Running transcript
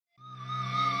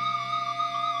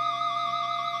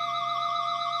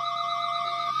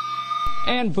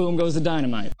and boom goes the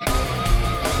dynamite.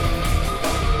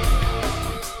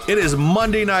 It is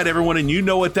Monday night, everyone, and you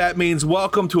know what that means.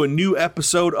 Welcome to a new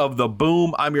episode of The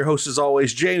Boom. I'm your host, as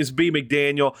always, James B.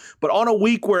 McDaniel. But on a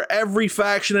week where every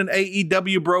faction in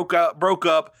AEW broke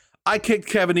up, I kicked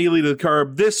Kevin Ely to the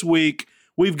curb. This week,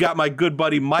 we've got my good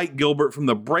buddy Mike Gilbert from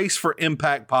the Brace for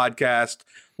Impact podcast.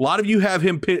 A lot of you have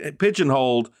him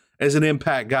pigeonholed as an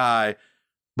Impact guy,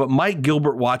 but Mike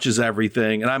Gilbert watches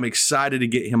everything, and I'm excited to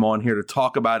get him on here to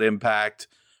talk about Impact.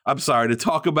 To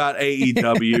talk about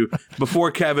AEW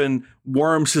before Kevin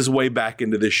worms his way back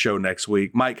into this show next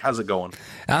week. Mike, how's it going?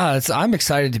 I'm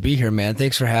excited to be here, man.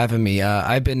 Thanks for having me.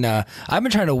 I've been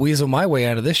trying to weasel my way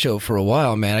out of this show for a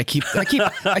while, man. I keep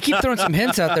throwing some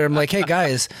hints out there. I'm like, hey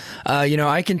guys,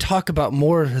 I can talk about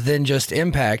more than just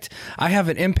Impact. I have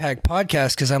an Impact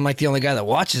podcast because I'm like the only guy that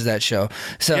watches that show.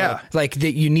 So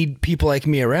you need people like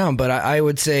me around. But I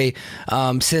would say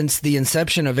since the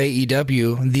inception of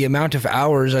AEW, the amount of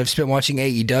hours I've spent watching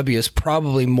AEW is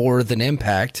probably more than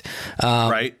Impact.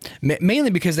 Right. Mainly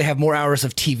because they have more hours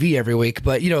of TV every week.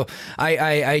 But,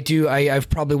 I've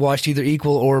probably watched either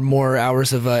equal or more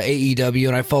hours of AEW,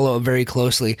 and I follow it very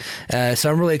closely. So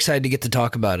I'm really excited to get to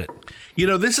talk about it. You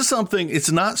know, this is something,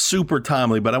 it's not super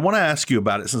timely, but I want to ask you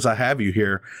about it since I have you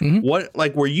here.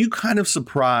 Mm-hmm. Were you kind of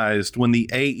surprised when the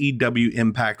AEW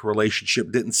Impact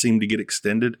relationship didn't seem to get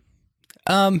extended?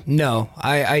 No,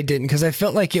 I didn't, because I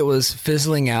felt like it was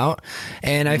fizzling out,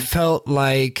 and I felt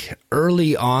like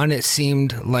early on it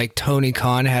seemed like Tony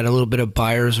Khan had a little bit of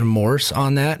buyer's remorse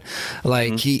on that.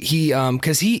 Like he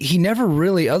never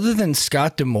really, other than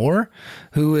Scott D'Amore,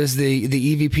 who is the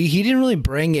EVP, he didn't really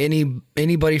bring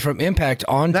anybody from Impact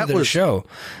onto the show.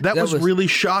 That was really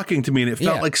shocking to me, and it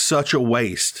felt like such a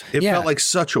waste. It felt like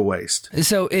such a waste.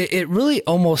 So it really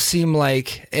almost seemed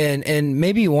like, and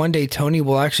maybe one day Tony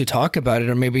will actually talk about it,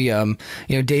 or maybe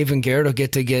Dave and Garrett will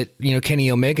get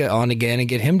Kenny Omega on again and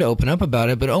get him to open up about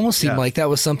it. But it almost seemed like that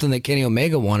was something that Kenny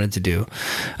Omega wanted to do,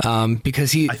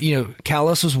 because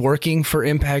Callis was working for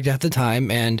Impact at the time,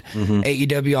 and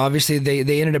AEW obviously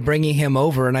they ended up bringing him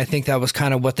over, and I think that was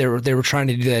kind of what they were trying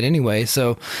to do that anyway.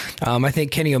 So I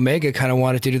think Kenny Omega kind of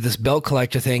wanted to do this belt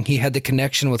collector thing. He had the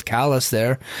connection with Callis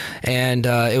there, and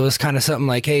it was kind of something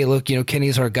like, hey, look,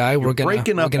 Kenny's our guy. We're gonna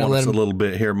breaking up on us a little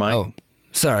bit here, Mike. Oh,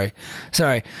 sorry.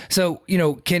 So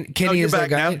Kenny is back that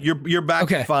guy. now. You're back.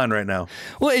 Okay. Fine right now.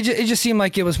 Well, it just seemed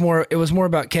like it was more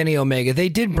about Kenny Omega. They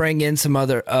did bring in some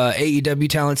other AEW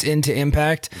talents into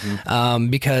Impact,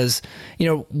 because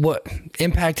what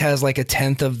Impact has like a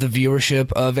 10th of the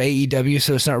viewership of AEW,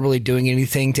 so it's not really doing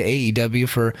anything to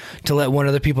AEW to let one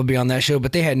other people be on that show.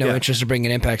 But they had no interest in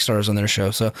bringing Impact stars on their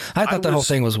show, so I thought the whole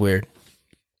thing was weird.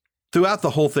 Throughout the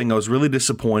whole thing, I was really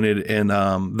disappointed, and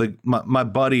my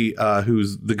buddy,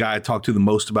 who's the guy I talked to the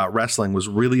most about wrestling, was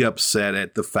really upset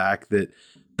at the fact that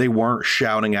they weren't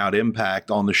shouting out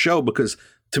Impact on the show, because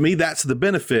to me that's the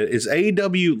benefit, is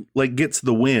AEW gets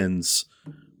the wins,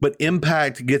 but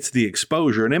Impact gets the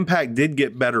exposure, and Impact did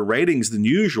get better ratings than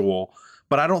usual,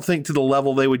 but I don't think to the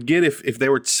level they would get if they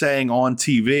were saying on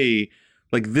TV,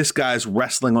 like, this guy's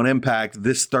wrestling on Impact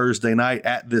this Thursday night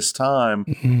at this time,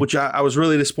 which I was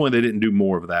really disappointed they didn't do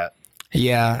more of that.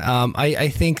 Yeah, I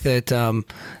think that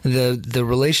the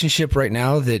relationship right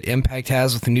now that Impact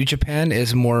has with New Japan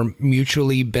is more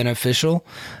mutually beneficial,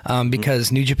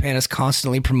 because New Japan is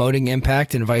constantly promoting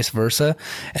Impact and vice versa,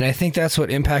 and I think that's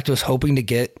what Impact was hoping to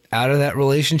get out of that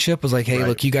relationship, was like, hey,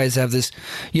 look, you guys have this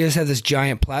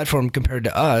giant platform compared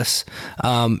to us,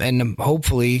 and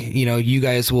hopefully you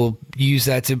guys will use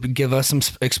that to give us some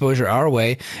exposure our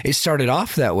way. It started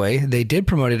off that way. They did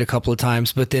promote it a couple of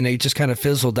times, but then it just kind of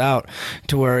fizzled out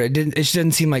to where it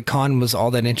didn't seem like Khan was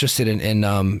all that interested in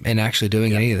actually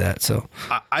doing any of that. So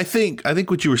I think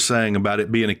what you were saying about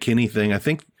it being a Kenny thing, I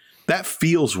think that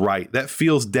feels right. That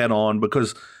feels dead on,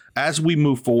 because as we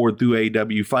move forward through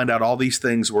AEW, you find out all these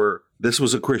things where this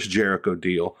was a Chris Jericho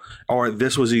deal, or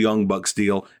this was a Young Bucks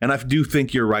deal. And I do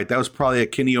think you're right. That was probably a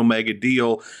Kenny Omega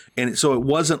deal. And so it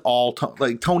wasn't all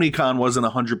Tony Khan wasn't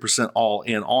 100% all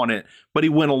in on it, but he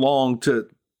went along to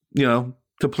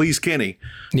please Kenny.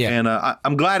 Yeah. And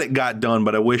I'm glad it got done,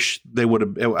 but I wish they would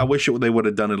have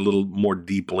done it a little more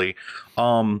deeply.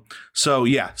 So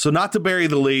not to bury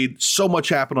the lead, so much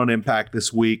happened on Impact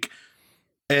this week.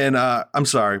 And I'm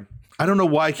sorry, I don't know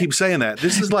why I keep saying that.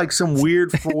 This is like some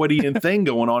weird Freudian thing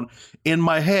going on in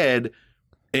my head.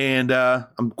 And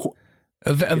I'm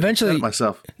eventually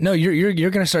myself. No, you're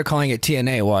going to start calling it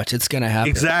TNA. Watch, it's going to happen.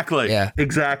 Exactly. Yeah,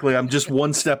 exactly. I'm just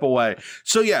one step away.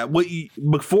 So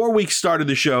before we started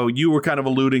the show, you were kind of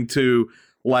alluding to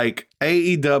like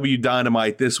AEW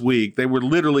Dynamite this week. They were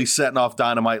literally setting off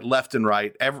Dynamite left and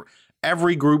right.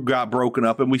 every group got broken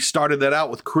up, and we started that out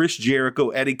with Chris Jericho,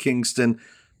 Eddie Kingston.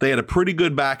 They had a pretty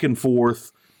good back and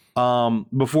forth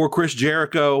before Chris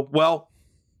Jericho. Well,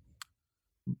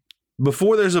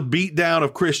 before there's a beatdown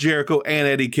of Chris Jericho and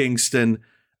Eddie Kingston,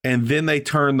 and then then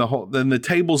the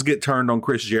tables get turned on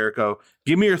Chris Jericho.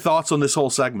 Give me your thoughts on this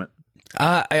whole segment.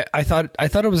 I thought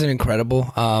it was an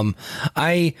incredible.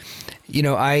 I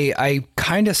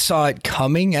kind of saw it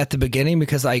coming at the beginning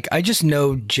because I just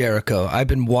know Jericho. I've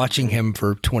been watching him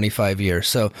for 25 years,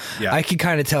 so I could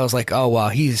kind of tell. It's like, oh wow,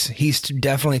 he's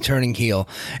definitely turning heel.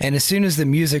 And as soon as the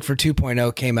music for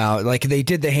 2.0 came out, like they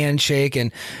did the handshake,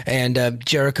 and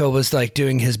Jericho was like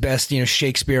doing his best,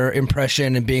 Shakespeare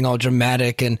impression and being all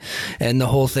dramatic and the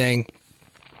whole thing.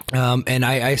 And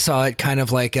I saw it kind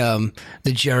of like the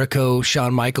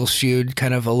Jericho-Shawn Michaels feud,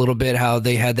 kind of a little bit how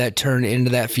they had that turn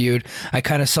into that feud. I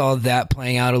kind of saw that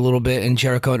playing out a little bit in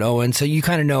Jericho and Owen, so you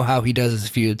kind of know how he does his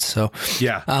feuds. So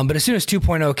yeah. But as soon as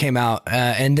 2.0 came out,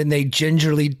 and then they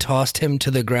gingerly tossed him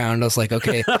to the ground, I was like,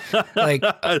 okay,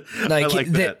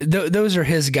 those are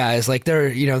his guys. Like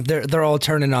they're all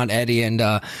turning on Eddie,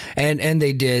 and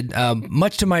they did.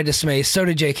 Much to my dismay, so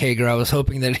did Jake Hager. I was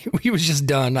hoping that he was just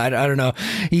done. I don't know.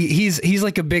 He's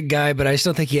like a big guy, but I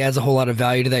still think he adds a whole lot of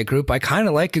value to that group. I kind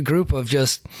of like a group of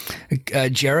just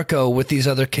Jericho with these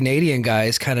other Canadian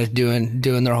guys, kind of doing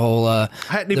their whole. I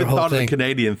hadn't even thought of the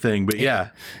Canadian thing, but yeah.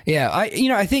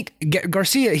 I think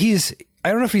Garcia. I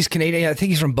don't know if he's Canadian. I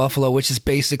think he's from Buffalo, which is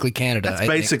basically Canada. That's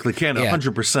basically Canada,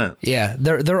 100%. Yeah,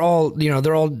 they're all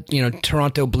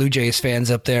Toronto Blue Jays fans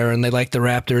up there, and they like the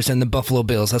Raptors and the Buffalo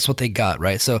Bills. That's what they got,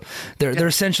 right? So they're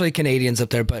essentially Canadians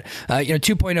up there. But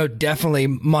 2.0 definitely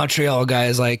Montreal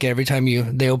guys. Like every time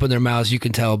they open their mouths, you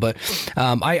can tell. But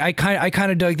I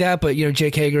kind of dug that. But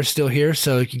Jake Hager's still here,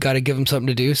 so you got to give him something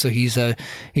to do. So he's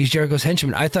Jericho's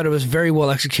henchman. I thought it was very well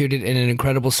executed in an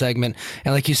incredible segment,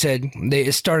 and like you said,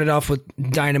 it started off with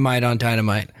dynamite on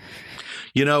dynamite.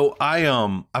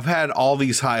 I've had all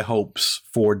these high hopes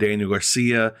for Daniel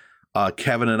Garcia.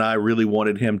 Kevin and I really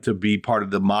wanted him to be part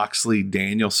of the Moxley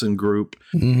Danielson group,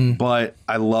 but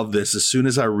I love this. As soon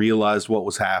as I realized what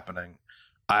was happening,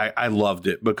 I loved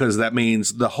it, because that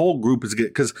means the whole group is good.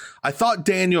 Because I thought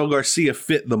Daniel Garcia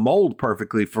fit the mold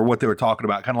perfectly for what they were talking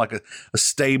about, kind of like a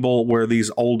stable where these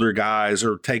older guys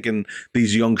are taking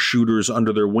these young shooters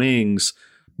under their wings,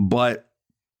 but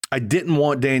I didn't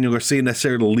want Daniel Garcia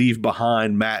necessarily to leave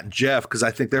behind Matt and Jeff, because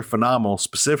I think they're phenomenal,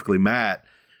 specifically Matt.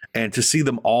 And to see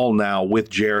them all now with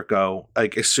Jericho,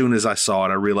 like as soon as I saw it,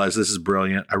 I realized this is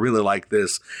brilliant. I really like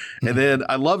this. And then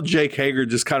I love Jake Hager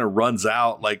just kind of runs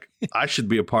out like, I should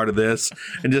be a part of this,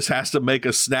 and just has to make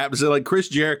a snap. So like Chris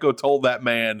Jericho told that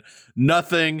man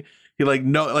nothing. He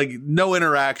no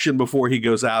interaction before he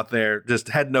goes out there, just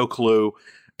had no clue.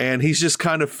 And he's just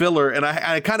kind of filler. And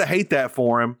I kind of hate that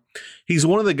for him. He's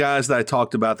one of the guys that I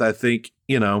talked about that I think,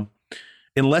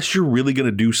 unless you're really going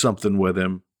to do something with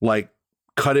him, like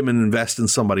cut him and invest in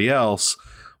somebody else.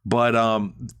 But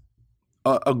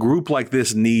a group like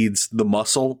this needs the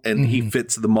muscle, and he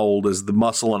fits the mold as the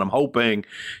muscle. And I'm hoping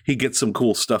he gets some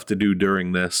cool stuff to do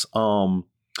during this.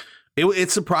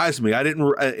 It surprised me. I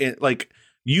didn't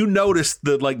you noticed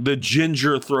the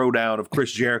ginger throwdown of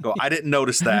Chris Jericho. I didn't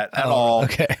notice that at all.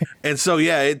 Okay. And so,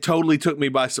 it totally took me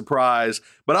by surprise.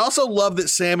 But I also love that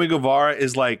Sammy Guevara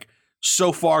is like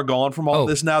so far gone from all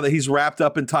this now that he's wrapped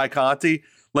up in Ty Conti.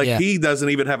 He doesn't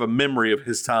even have a memory of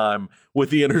his time with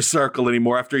the Inner Circle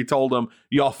anymore after he told him,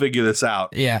 y'all figure this out.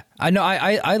 Yeah, I know.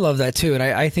 I love that too. And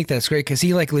I think that's great, because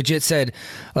he legit said,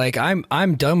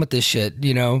 I'm done with this shit,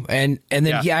 and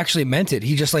then he actually meant it.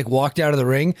 He just walked out of the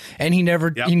ring, and he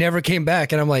never came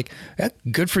back. And I'm like,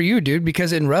 good for you, dude,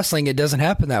 because in wrestling, it doesn't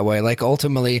happen that way.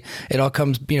 Ultimately it all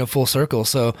comes, full circle.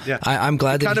 So I'm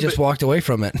glad that he just walked away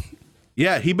from it.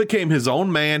 Yeah, he became his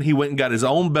own man. He went and got his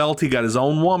own belt. He got his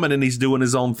own woman, and he's doing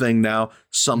his own thing now,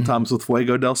 sometimes with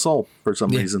Fuego del Sol for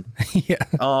some reason. Yeah.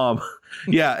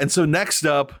 And so next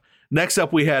up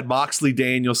we had Moxley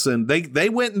Danielson. They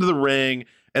went into the ring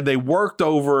and they worked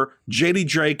over JD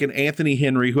Drake and Anthony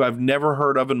Henry, who I've never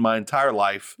heard of in my entire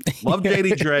life. Love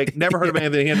JD Drake, never heard of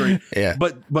Anthony Henry. Yeah.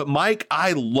 But Mike,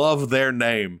 I love their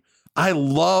name. I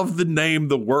love the name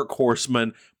The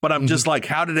Workhorsemen, but I'm just like,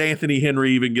 how did Anthony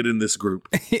Henry even get in this group?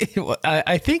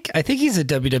 I think he's a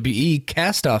WWE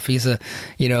castoff. He's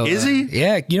is he?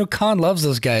 Yeah, Khan loves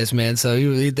those guys, man. So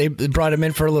they brought him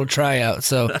in for a little tryout.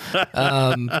 So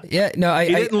he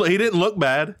didn't look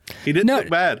bad. He didn't look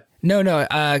bad. No, no.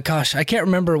 Gosh, I can't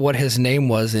remember what his name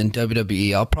was in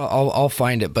WWE. I'll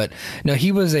find it. But no,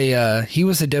 he was a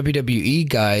WWE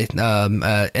guy,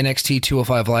 NXT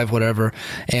 205 Live, whatever.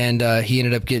 And he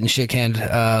ended up getting shit canned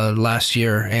last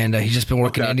year, and he's just been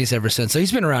working indies ever since. So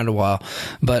he's been around a while.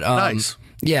 But Nice.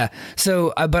 Yeah.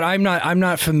 So, but I'm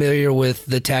not familiar with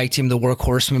the tag team, the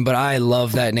Workhorsemen, but I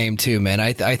love that name too, man.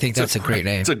 I think that's a great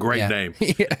name. It's a great name.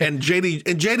 Yeah. And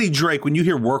JD Drake, when you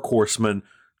hear Workhorseman,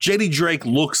 JD Drake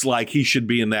looks like he should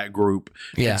be in that group.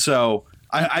 Yeah. And so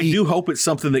I do hope it's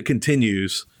something that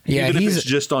continues. Yeah, even if it's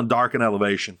just on Dark and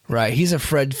Elevation. Right. He's a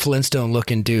Fred Flintstone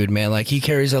looking dude, man. Like, he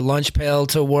carries a lunch pail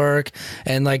to work,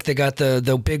 and like they got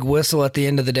the big whistle at the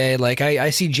end of the day. Like, I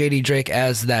see JD Drake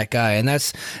as that guy, and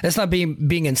that's not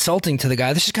being insulting to the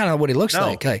guy. This is kind of what he looks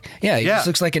like. Like, yeah, he just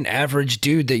looks like an average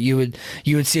dude that you would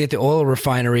see at the oil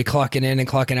refinery clocking in and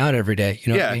clocking out every day.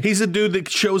 You know what I mean? He's a dude that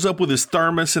shows up with his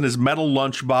thermos and his metal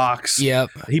lunch box.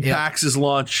 Yep. He packs his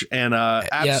lunch, and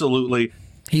absolutely.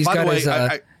 He's By got the way,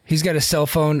 his he's got a cell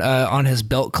phone on his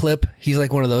belt clip. He's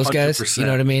like one of those guys. 100%. You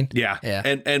know what I mean? Yeah. Yeah.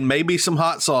 And maybe some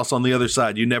hot sauce on the other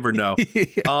side. You never know.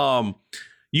 By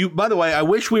the way, I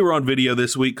wish we were on video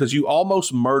this week because you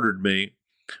almost murdered me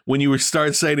when you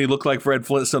started saying he looked like Fred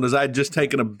Flintstone, as I had just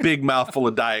taken a big mouthful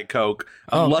of Diet Coke.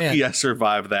 I'm lucky I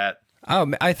survived that.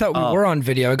 Oh, I thought we were on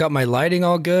video. I got my lighting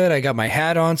all good. I got my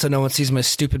hat on so no one sees my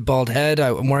stupid bald head.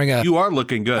 I'm wearing a. You are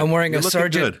looking good. I'm wearing a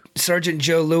Sergeant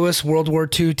Joe Lewis World War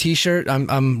II T-shirt.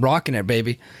 I'm rocking it,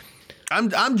 baby.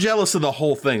 I'm jealous of the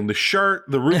whole thing. The shirt,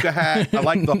 the Ruka hat. I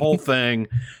like the whole thing.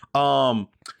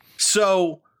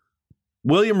 So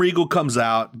William Regal comes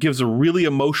out, gives a really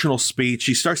emotional speech.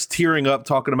 He starts tearing up,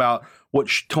 talking about what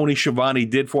Tony Schiavone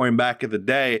did for him back in the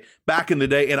day.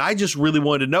 And I just really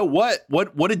wanted to know what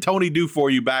did Tony do for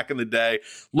you back in the day?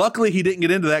 Luckily, he didn't get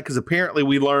into that because apparently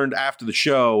we learned after the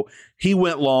show he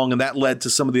went long, and that led to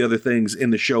some of the other things in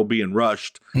the show being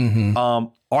rushed. Mm-hmm.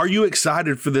 Are you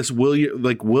excited for this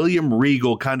William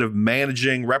Regal kind of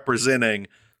managing, representing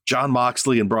Jon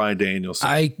Moxley and Bryan Danielson?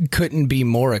 I couldn't be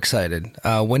more excited.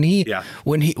 When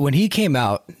he came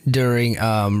out during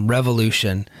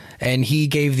Revolution and he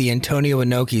gave the Antonio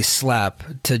Inoki slap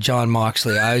to Jon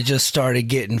Moxley, I just started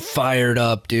getting fired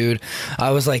up, dude. I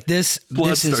was like, this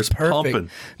is perfect. Pumping.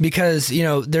 Because, you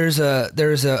know, there's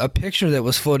a picture that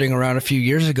was floating around a few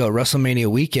years ago, WrestleMania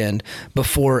weekend,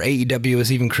 before AEW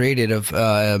was even created, of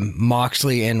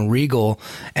Moxley and Regal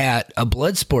at a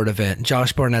Bloodsport event,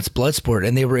 Josh Barnett's Bloodsport,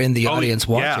 and they were in the audience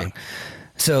watching. Yeah.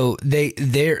 So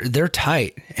they're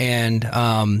tight, and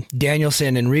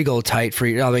Danielson and Regal tight for,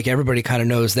 like, everybody kind of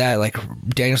knows that. Like,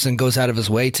 Danielson goes out of his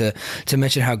way to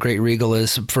mention how great Regal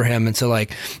is for him, and so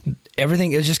like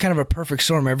everything is just kind of a perfect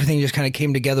storm. Everything just kind of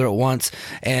came together at once,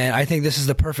 and I think this is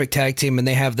the perfect tag team, and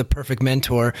they have the perfect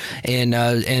mentor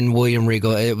in William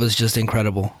Regal. It was just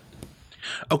incredible.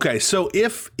 Okay, so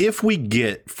if we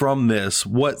get from this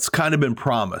what's kind of been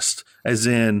promised, as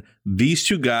in these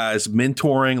two guys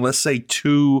mentoring, let's say,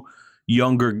 two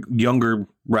younger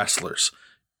wrestlers.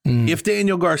 If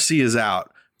Daniel Garcia is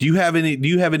out, do you have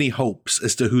any hopes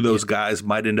as to who those guys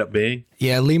might end up being?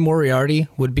 Yeah, Lee Moriarty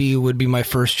would be my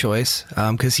first choice,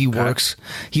 because he works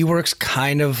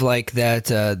kind of like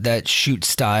that shoot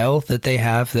style that they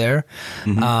have there.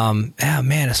 Mm-hmm.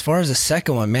 Man, as far as the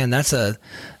second one, man, that's a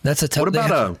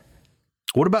tough.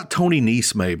 What about Tony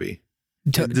Nese? Maybe.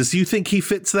 Does you think he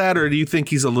fits that, or do you think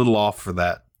he's a little off for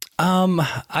that?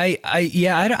 I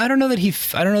don't know that he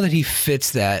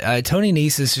fits that. Tony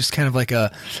Nese is just kind of like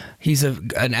he's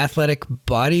an athletic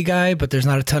body guy, but there's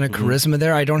not a ton of charisma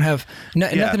there. I don't have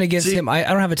nothing against him. I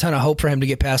don't have a ton of hope for him to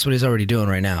get past what he's already doing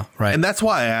right now. Right. And that's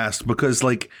why I asked, because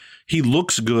like he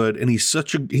looks good and he's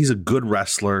a good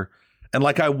wrestler. And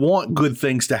like, I want good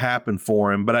things to happen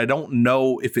for him, but I don't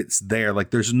know if it's there.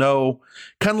 Like, there's no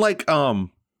kind of like,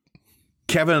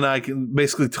 Kevin and I can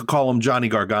basically call them Johnny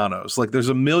Garganos. Like, there's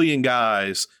a million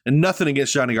guys, and nothing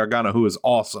against Johnny Gargano, who is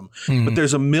awesome, but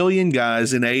there's a million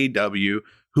guys in AEW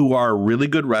who are really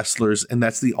good wrestlers, and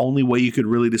that's the only way you could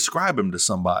really describe him to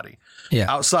somebody.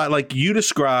 Yeah. Outside, like you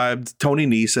described Tony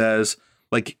Nese as,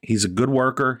 like, he's a good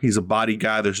worker, he's a body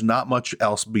guy. There's not much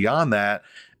else beyond that.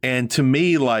 And to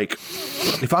me, like,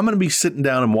 if I'm going to be sitting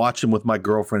down and watching with my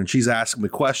girlfriend and she's asking me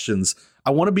questions,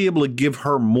 I want to be able to give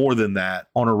her more than that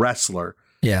on a wrestler.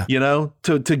 Yeah. You know,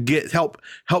 to get help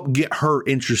get her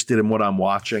interested in what I'm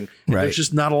watching. Right. There's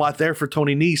just not a lot there for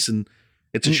Tony Nese, and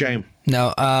it's a shame.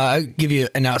 No, I'll give you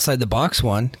an outside the box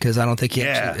one, because I don't think he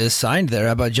actually is signed there.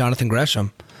 How about Jonathan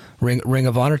Gresham, Ring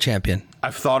of Honor champion?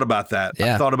 I've thought about that.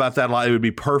 Yeah. I've thought about that a lot. It would be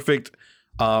perfect.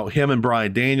 Him and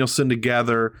Bryan Danielson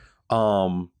together.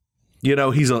 You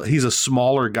know, he's a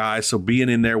smaller guy, so being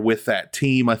in there with that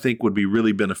team, I think, would be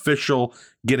really beneficial.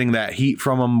 Getting that heat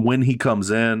from him when he comes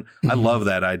in, I love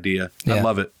that idea. Yeah. I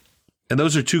love it. And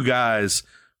those are two guys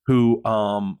who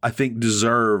I think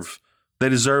deserve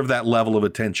that level of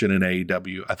attention in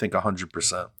AEW. I think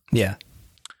 100%. Yeah.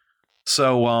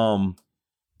 So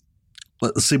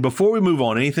let's see. Before we move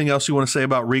on, anything else you want to say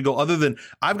about Regal? Other than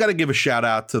I've got to give a shout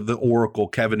out to the Oracle,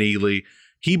 Kevin Ely.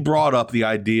 He brought up the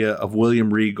idea of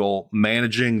William Regal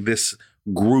managing this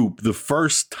group the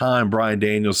first time Bryan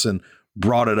Danielson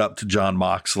brought it up to Jon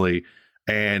Moxley,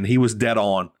 and he was dead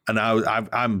on. And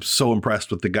I'm so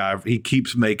impressed with the guy. He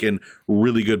keeps making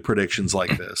really good predictions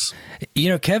like this. You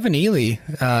know, Kevin Ely,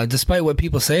 despite what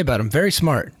people say about him, very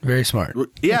smart, very smart.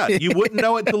 Yeah, you wouldn't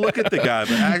know it to look at the guy,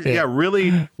 but actually, yeah,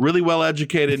 really, really well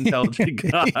educated, intelligent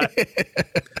guy.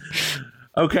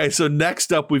 Okay, so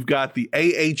next up, we've got the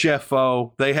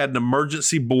AHFO. They had an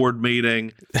emergency board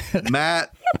meeting.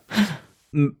 Matt,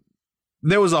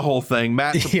 there was a whole thing.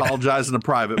 Matt's apologizing to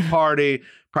Private Party.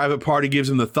 Private Party gives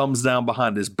him the thumbs down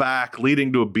behind his back,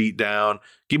 leading to a beatdown.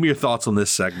 Give me your thoughts on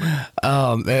this segment.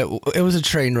 It was a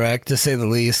train wreck, to say the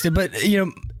least. But, you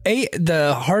know,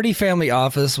 the Hardy family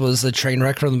office was a train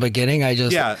wreck from the beginning. It's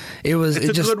a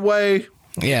good way.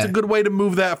 Yeah, it's a good way to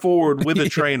move that forward with a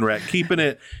train wreck, keeping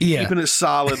it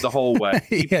solid the whole way.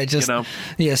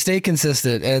 Stay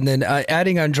consistent, and then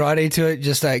adding Andrade to it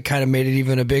just kind of made it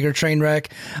even a bigger train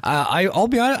wreck. I'll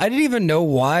be honest, I didn't even know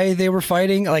why they were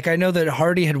fighting. Like, I know that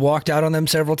Hardy had walked out on them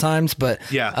several times, but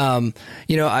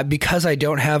because I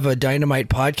don't have a Dynamite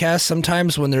podcast,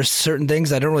 sometimes when there's certain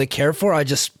things I don't really care for, I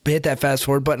just hit that fast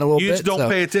forward button a little bit. You just don't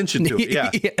pay attention to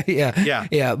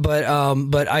it. Yeah.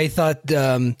 But I thought.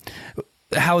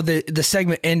 How the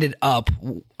segment ended up,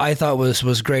 I thought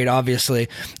was great, obviously.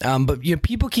 But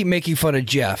people keep making fun of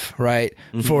Jeff, right,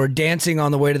 for dancing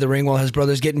on the way to the ring while his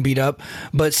brother's getting beat up.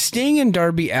 But Sting and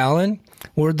Darby Allin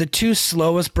were the two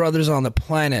slowest brothers on the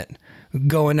planet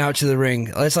going out to the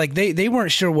ring. It's like they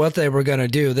weren't sure what they were going to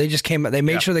do. They just came out, they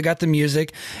made sure they got the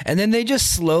music, and then they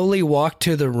just slowly walked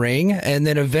to the ring and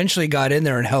then eventually got in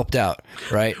there and helped out,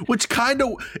 right? Which kind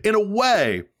of, in a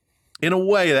way,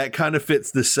 that kind of fits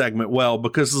this segment well,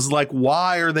 because it's like,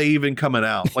 why are they even coming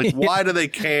out? Like, why do they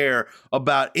care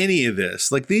about any of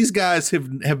this? Like, these guys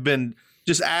have been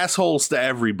just assholes to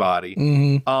everybody.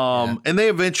 And they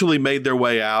eventually made their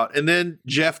way out, and then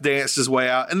Jeff danced his way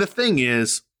out. And the thing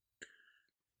is,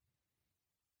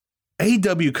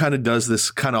 AEW kind of does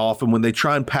this kind of often when they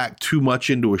try and pack too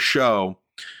much into a show.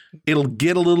 It'll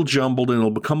get a little jumbled and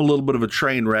it'll become a little bit of a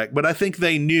train wreck. But I think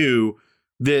they knew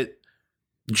that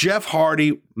Jeff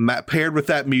Hardy paired with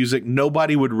that music,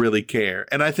 nobody would really care.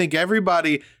 And I think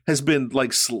everybody has been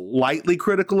like slightly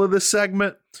critical of this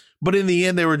segment, but in the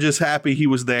end, they were just happy he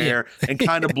was there and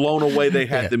kind of blown away they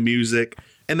had the music.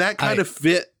 And that kind of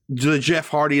fit the Jeff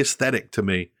Hardy aesthetic to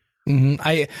me.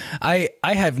 I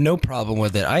have no problem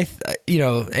with it.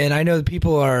 And I know that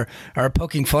people are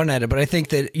poking fun at it, but I think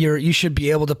that you should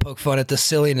be able to poke fun at the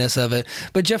silliness of it.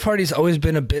 But Jeff Hardy's always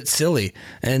been a bit silly,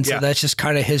 and so that's just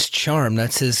kind of his charm.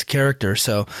 That's his character.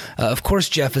 So of course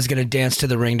Jeff is going to dance to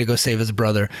the ring to go save his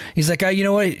brother. He's like, you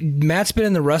know what? Matt's been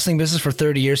in the wrestling business for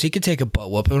 30 years. He could take a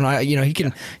butt whooping.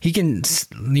 He can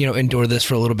endure this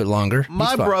for a little bit longer.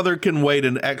 My brother can wait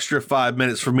an extra 5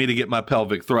 minutes for me to get my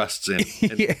pelvic thrusts in.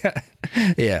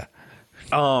 Yeah.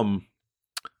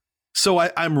 So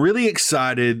I'm really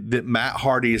excited that Matt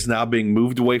Hardy is now being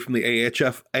moved away from the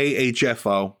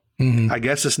AHFO. I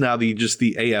guess it's now just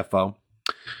the AFO.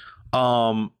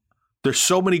 There's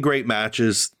so many great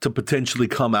matches to potentially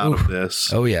come out of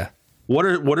this. Oh yeah. What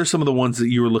are some of the ones that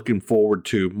you were looking forward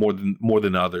to more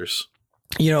than others?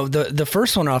 You know, the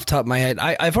first one off the top of my head,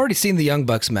 I've already seen the Young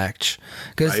Bucks match,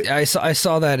 because I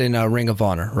saw that in Ring of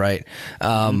Honor, right?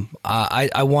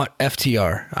 I want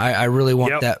FTR. I really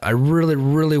want that. I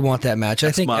really want that match.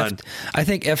 I think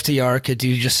FTR could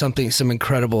do just some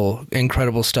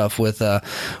incredible stuff with the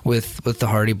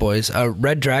Hardy Boys.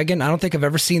 Red Dragon, I don't think I've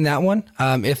ever seen that one.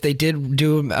 If they did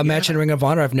do a match in Ring of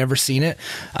Honor, I've never seen it.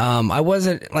 I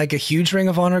wasn't like a huge Ring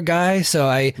of Honor guy, so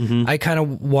I kind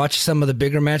of watched some of the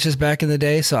bigger matches back in the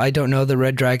day, so I don't know the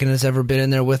Red Dragon has ever been in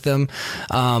there with them.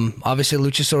 Obviously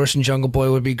Luchasaurus and Jungle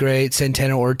Boy would be great.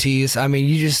 Santana Ortiz. I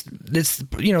mean, it's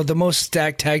the most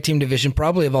stacked tag team division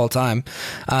probably of all time.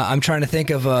 I'm trying to think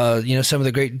of some of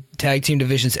the great tag team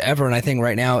divisions ever, and I think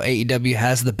right now AEW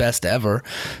has the best ever.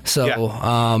 So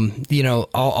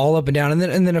all up and down,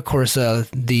 and then of course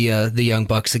the Young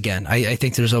Bucks again. I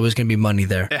think there's always going to be money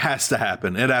there. It has to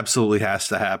happen. It absolutely has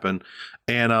to happen.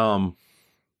 And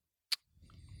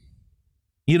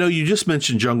You just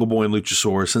mentioned Jungle Boy and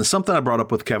Luchasaurus, and something I brought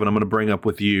up with Kevin, I'm going to bring up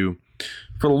with you.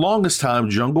 For the longest time,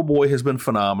 Jungle Boy has been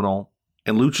phenomenal,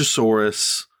 and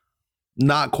Luchasaurus,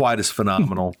 not quite as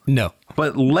phenomenal. No.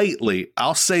 But lately,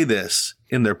 I'll say this,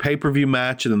 in their pay-per-view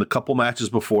match and in the couple matches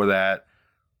before that,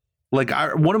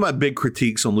 one of my big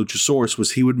critiques on Luchasaurus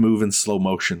was he would move in slow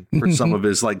motion for some of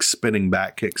his spinning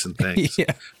back kicks and things.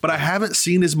 Yeah. But I haven't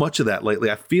seen as much of that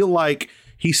lately. I feel like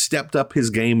he stepped up his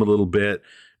game a little bit,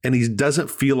 and he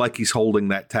doesn't feel like he's holding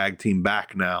that tag team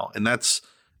back now. And it's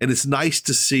nice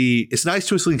to see. It's nice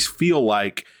to at least feel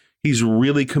like he's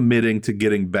really committing to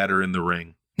getting better in the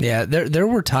ring. Yeah, there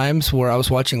were times where I was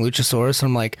watching Luchasaurus and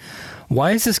I'm like,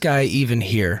 why is this guy even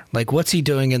here? What's he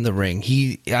doing in the ring?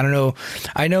 I don't know.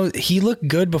 I know he looked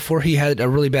good before he had a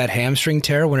really bad hamstring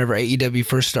tear whenever AEW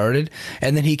first started.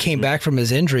 And then he came back from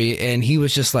his injury and he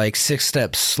was just 6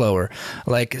 steps slower.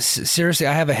 Seriously,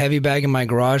 I have a heavy bag in my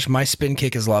garage. My spin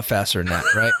kick is a lot faster than that,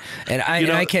 right? And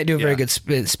I can't do a very good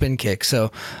spin kick.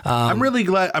 So I'm really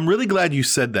glad you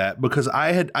said that, because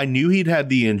I knew he'd had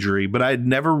the injury, but I had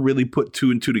never really put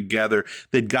two and two together.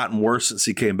 They'd gotten worse since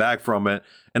he came back from it.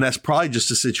 And that's probably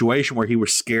just a situation where he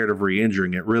was scared of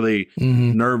re-injuring it, really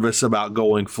nervous about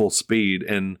going full speed.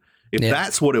 And if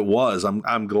that's what it was,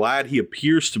 I'm glad he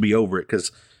appears to be over it,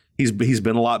 because he's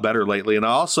been a lot better lately. And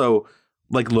I also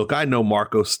look, I know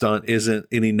Marco Stunt isn't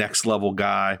any next level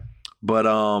guy, but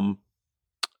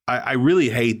I really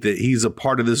hate that he's a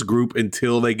part of this group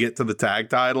until they get to the tag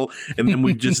title, and then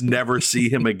we just never see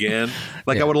him again.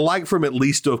 I would have liked for him at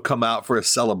least to have come out for a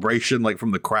celebration,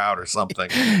 from the crowd or something.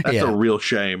 That's a real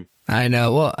shame. I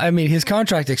know. Well, I mean, his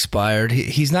contract expired.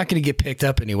 He's not going to get picked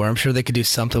up anywhere. I'm sure they could do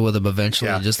something with him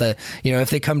eventually. Yeah. Just that, if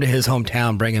they come to his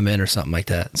hometown, bring him in or something like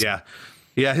that. So. Yeah.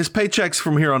 Yeah. His paychecks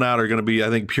from here on out are going to be, I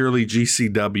think, purely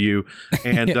GCW.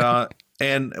 And,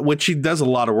 and which he does a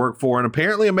lot of work for, and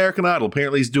apparently American Idol.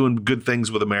 Apparently he's doing good things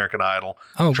with American Idol,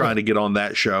 trying to get on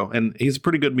that show, and he's a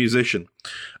pretty good musician.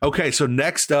 Okay, so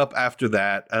next up after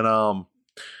that, and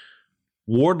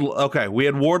Wardlow. Okay, we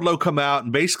had Wardlow come out,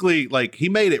 and basically, he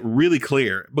made it really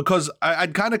clear, because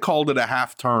I'd kind of called it a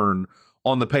half turn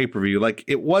on the pay-per-view.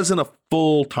 It wasn't a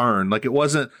full turn, it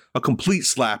wasn't a complete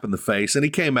slap in the face, and he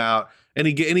came out and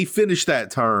he finished that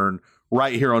turn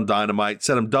right here on Dynamite.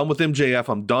 Said, "I'm done with MJF.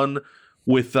 I'm done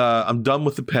with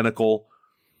the Pinnacle."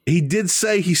 He did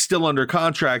say he's still under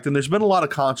contract, and there's been a lot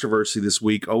of controversy this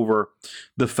week over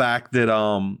the fact that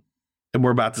and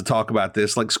we're about to talk about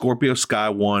this, Scorpio Sky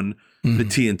won the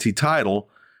TNT title,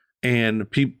 and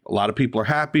a lot of people are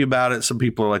happy about it. Some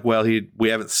people are like, well, we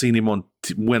haven't seen him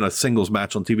win a singles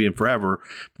match on TV in forever.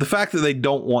 The fact that they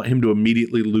don't want him to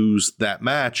immediately lose that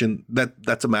match, and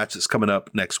that's a match that's coming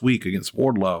up next week against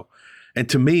Wardlow. And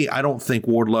to me, I don't think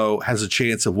Wardlow has a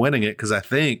chance of winning it, because I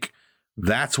think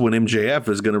that's when MJF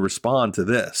is going to respond to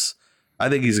this. I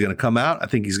think he's going to come out. I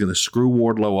think he's going to screw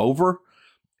Wardlow over.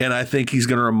 And I think he's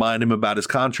going to remind him about his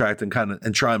contract and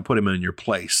try and put him in your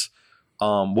place.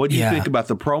 What do you think about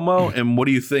the promo? And what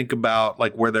do you think about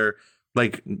where they're do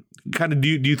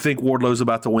you think Wardlow's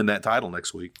about to win that title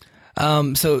next week?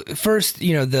 So first,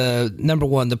 the number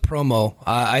one, the promo,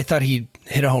 I thought he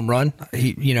hit a home run.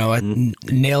 He,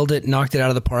 nailed it, knocked it out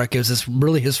of the park. It was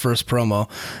really his first promo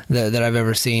that I've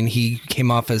ever seen. He came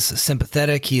off as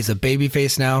sympathetic. He's a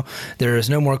babyface now. There is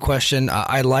no more question.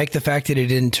 I like the fact that he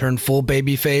didn't turn full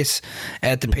babyface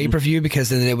at the pay-per-view, because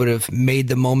then it would have made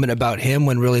the moment about him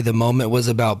when really the moment was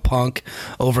about Punk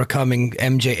overcoming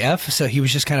MJF. So he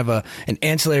was just kind of an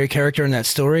ancillary character in that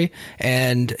story.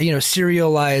 And,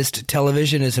 serialized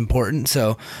television is important.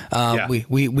 So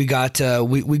we got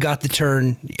the turn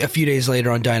a few days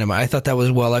later on Dynamite. I thought that was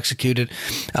well executed.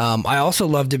 I also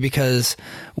loved it because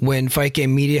when Fight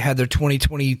Game Media had their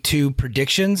 2022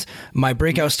 predictions, my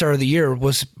breakout star of the year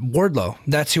was Wardlow.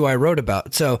 That's who I wrote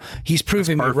about. So he's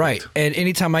proving me right. And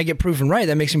anytime I get proven right,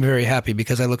 that makes me very happy,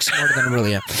 because I look smarter than I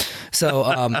really am.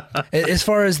 So as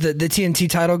far as the TNT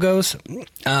title goes,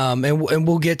 and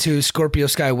we'll get to Scorpio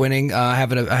Sky winning. I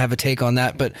have a take on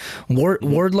that, but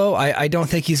Wardlow, I don't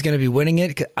think he's going to be winning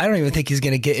it. I don't even think he's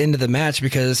going to get into the match,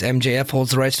 because MJF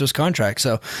holds the rights to his contract.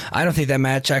 So I don't think that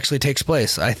match actually takes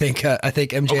place. I think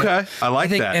MJF. Okay, I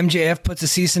think that. MJF puts a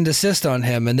cease and desist on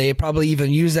him, and they probably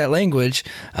even use that language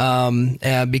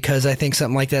because I think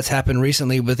something like that's happened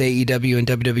recently with AEW and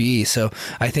WWE. So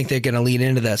I think they're going to lean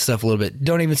into that stuff a little bit.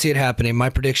 Don't even see it happening. My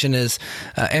prediction is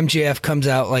MJF comes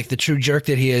out like the true jerk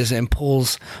that he is and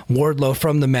pulls Wardlow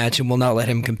from the match and will not let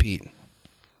him compete.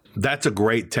 That's a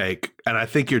great take, and I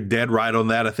think you're dead right on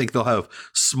that. I think they'll have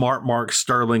Smart Mark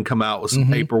Sterling come out with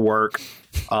some paperwork.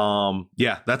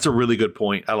 Yeah, that's a really good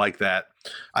point. I like that.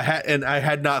 I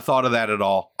had not thought of that at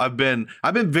all. I've been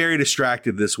very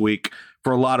distracted this week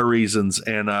for a lot of reasons,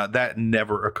 and that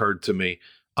never occurred to me.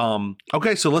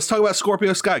 Okay, so let's talk about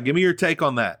Scorpio Sky. Give me your take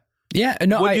on that. Yeah,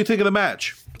 no. What do you think of the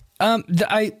match?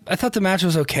 I thought the match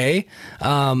was okay.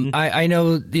 I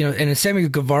know, and Sammy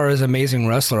Guevara is an amazing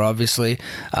wrestler, obviously.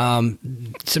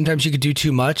 Sometimes you could do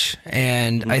too much,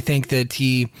 and I think that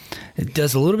he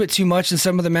does a little bit too much in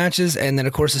some of the matches, and then,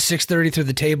 of course, a 630 through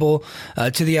the table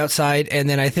to the outside, and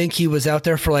then I think he was out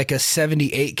there for like a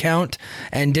 78 count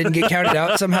and didn't get counted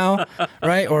out somehow,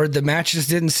 right? Or the match just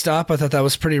didn't stop. I thought that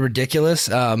was pretty ridiculous.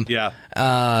 Yeah.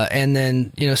 And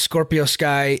then, Scorpio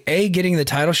Sky, getting the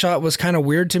title shot was kind of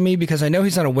weird to me because I know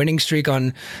he's on a winning streak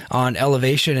on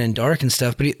Elevation and Dark and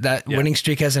stuff, but that winning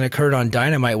streak hasn't occurred on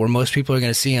Dynamite where most people are going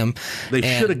to see him. They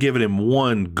should have given him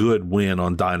one good win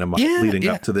on Dynamite leading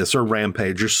up to this, or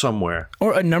Rampage or somewhere.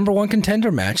 Or a number one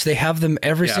contender match. They have them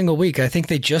every single week. I think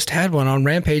they just had one on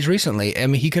Rampage recently. I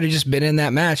mean, he could have just been in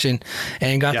that match and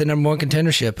got the number one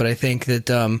contendership, but I think that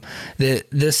that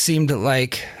this seemed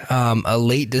like a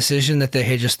late decision that they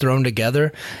had just thrown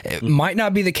together. It might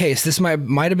not be the case. This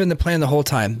might have been the plan the whole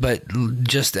time, but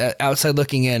just outside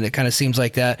looking in, it kind of seems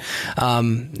like that.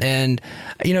 And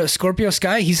Scorpio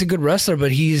Sky, he's a good wrestler,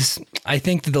 but I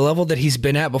think that the level that he's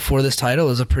been at before this title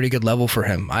is a pretty good level for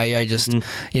him. I just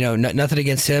nothing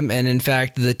against him, and in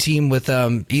fact, the team with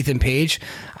Ethan Page,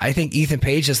 I think Ethan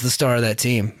Page is the star of that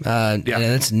team. And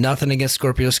it's nothing against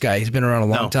Scorpio Sky. He's been around a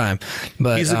long time,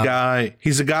 but he's a guy.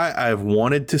 He's a guy I've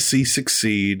wanted to see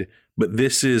succeed, but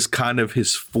this is kind of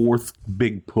his fourth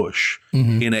big push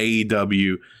in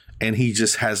AEW, and he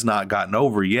just has not gotten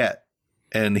over yet.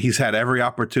 And he's had every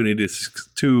opportunity to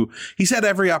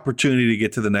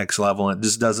get to the next level, and it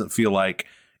just doesn't feel like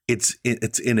it's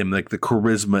in him. Like the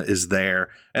charisma is there,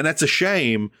 and that's a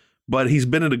shame. But he's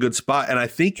been in a good spot, and I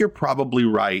think you're probably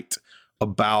right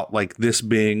about like this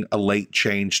being a late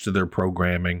change to their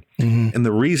programming. And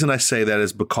the reason I say that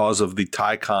is because of the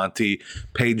Ty Conti,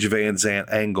 Paige Van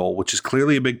Zant angle, which is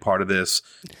clearly a big part of this.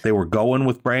 They were going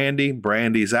with Brandy.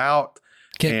 Brandy's out.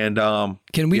 Can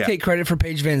we take credit for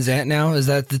Paige Van Zant now? Is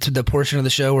that the portion of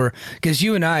the show where, because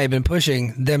you and I have been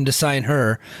pushing them to sign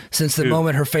her since the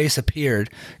moment her face appeared,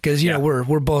 because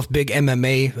we're both big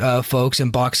MMA folks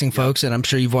and boxing folks, and I'm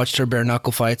sure you've watched her bare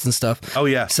knuckle fights and stuff. Oh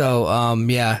yeah. So I'm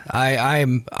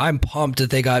pumped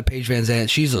that they got Paige Van Zant.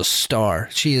 She's a star.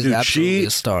 She is absolutely a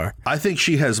star. I think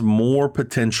she has more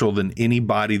potential than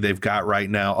anybody they've got right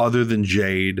now, other than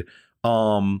Jade.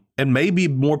 And maybe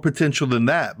more potential than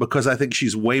that, because I think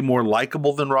she's way more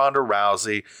likable than Ronda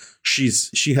Rousey.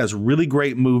 She has really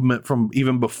great movement from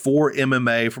even before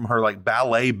MMA, from her like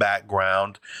ballet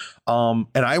background. And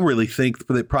I really think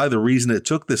that probably the reason it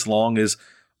took this long is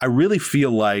I really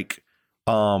feel like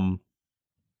they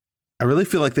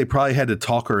probably had to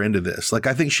talk her into this. Like,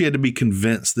 I think she had to be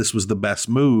convinced this was the best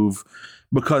move,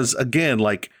 because again,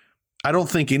 like, I don't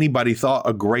think anybody thought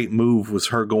a great move was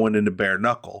her going into bare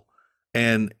knuckle.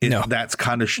 And that's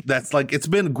like, it's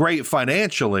been great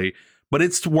financially, but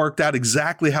it's worked out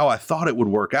exactly how I thought it would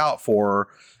work out for her.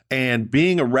 And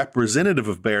being a representative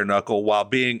of bare knuckle while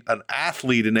being an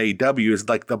athlete in AEW is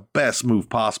like the best move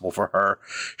possible for her.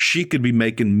 She could be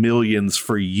making millions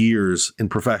for years in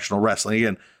professional wrestling.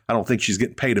 Again, I don't think she's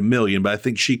getting paid $1 million, but I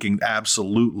think she can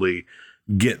absolutely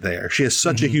get there. She has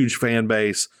such a huge fan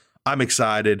base. I'm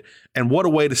excited. And what a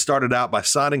way to start it out by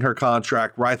signing her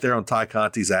contract right there on Ty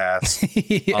Conti's ass.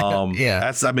 That's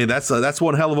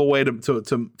one hell of a way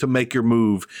to make your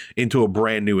move into a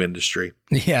brand new industry.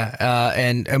 Yeah.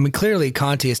 And I mean, clearly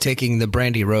Conti is taking the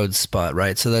Brandy Rhodes spot,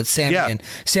 right? So that's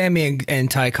Sammy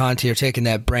and Ty Conti are taking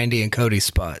that Brandy and Cody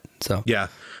spot. So, yeah.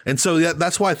 And so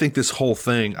that's why I think this whole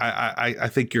thing, I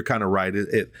think you're kind of right.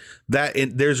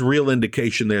 There's real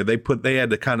indication there. They had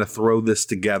to kind of throw this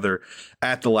together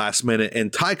at the last minute.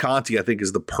 And Ty Conti, I think,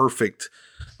 is the perfect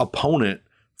opponent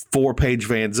for Paige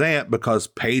Van Zant, because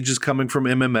Paige is coming from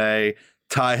MMA.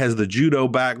 Ty has the judo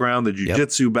background, the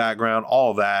jiu-jitsu background,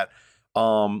 all that.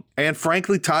 And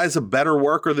frankly, Ty's a better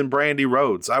worker than Brandy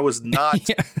Rhodes. I was not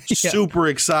super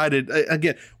excited.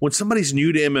 Again, when somebody's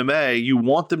new to MMA, you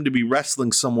want them to be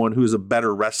wrestling someone who's a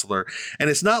better wrestler. And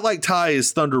it's not like Ty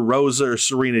is Thunder Rosa or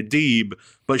Serena Deeb,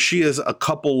 but she is a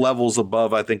couple levels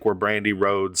above, I think, where Brandy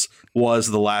Rhodes was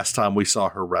the last time we saw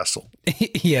her wrestle.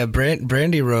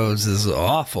 Brandy Rhodes is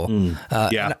awful.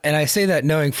 And I say that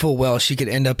knowing full well she could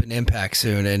end up in Impact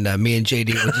soon, and me and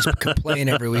JD would just complain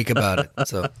every week about it.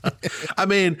 So I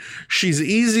mean, she's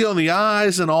easy on the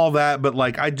eyes and all that, but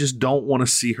like, I just don't want to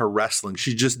see her wrestling.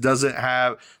 She just doesn't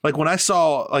have, like, when I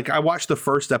watched the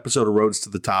first episode of Roads to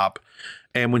the Top,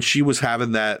 and when she was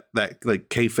having that like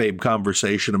kayfabe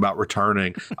conversation about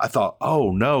returning, I thought,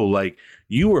 oh no, like,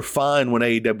 you were fine when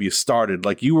AEW started.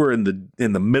 Like, you were in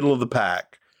the middle of the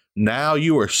pack. Now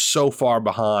you are so far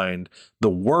behind the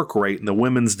work rate in the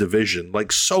women's division,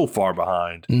 like so far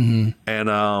behind. Mm-hmm.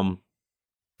 And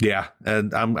yeah,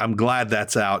 and I'm glad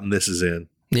that's out and this is in.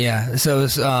 Yeah. So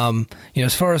it's,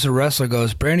 as far as a wrestler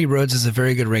goes, Brandy Rhodes is a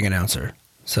very good ring announcer.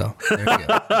 So there you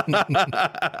go.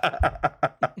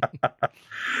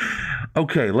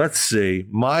 Okay, let's see.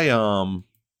 My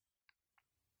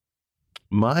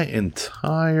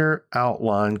entire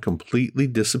outline completely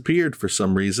disappeared for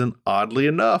some reason, oddly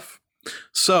enough.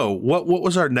 So what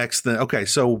was our next thing? Okay,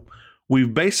 so we're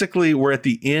at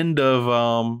the end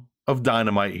of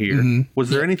Dynamite here. Mm-hmm. Was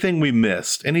there anything we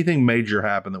missed? Anything major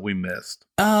happened that we missed?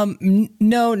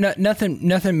 No,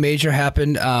 nothing major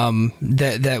happened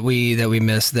that we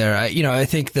missed there. I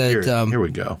think that here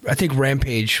we go. I think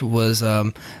Rampage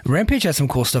had some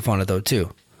cool stuff on it though too.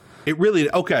 It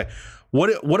really okay.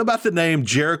 What about the name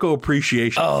Jericho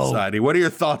Appreciation Society? What are your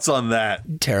thoughts on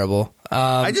that? Terrible.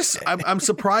 I'm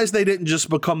surprised they didn't just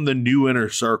become the new Inner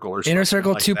Circle or something. Inner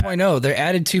Circle like 2.0. They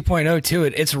added 2.0 to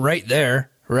it. It's right there,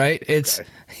 right? It's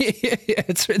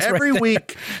it's every right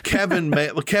week.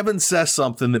 Kevin says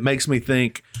something that makes me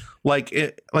think, like,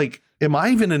 am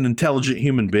I even an intelligent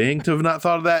human being to have not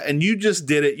thought of that? And you just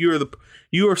did it.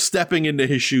 You are stepping into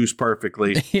his shoes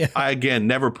perfectly. Yeah. I again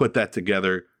never put that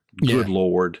together. Good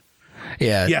Lord.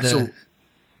 Yeah. So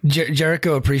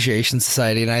Jericho Appreciation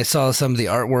Society, and I saw some of the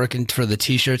artwork and for the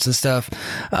T-shirts and stuff.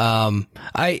 I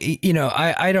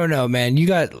don't know, man.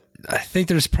 I think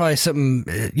there's probably something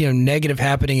negative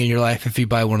happening in your life if you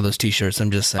buy one of those T-shirts.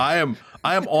 I'm just saying.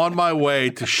 I am on my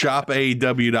way to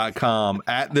shopaew.com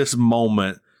at this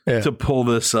moment to pull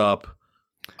this up.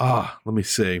 Let me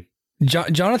see.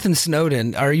 Jonathan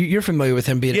Snowden, you're familiar with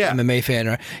him being an MMA fan,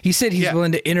 right? He said he's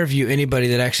willing to interview anybody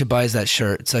that actually buys that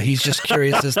shirt. So he's just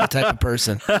curious as the type of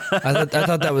person. I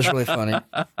thought that was really funny.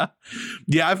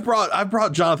 Yeah, I've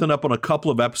brought Jonathan up on a couple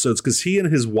of episodes because he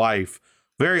and his wife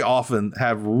very often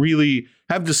have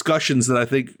discussions that I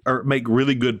think make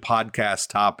really good podcast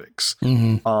topics.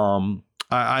 Mm-hmm.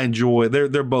 I enjoy.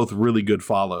 They're both really good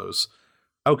follows.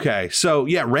 Okay, so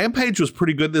yeah, Rampage was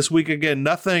pretty good this week. Again,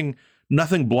 nothing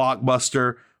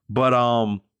blockbuster, but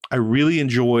I really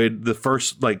enjoyed the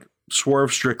first, like,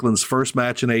 Swerve Strickland's first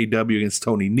match in AEW against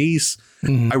Tony Nese.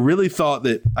 Mm-hmm. I really thought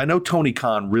that, I know Tony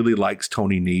Khan really likes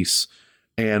Tony Nese,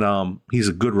 and he's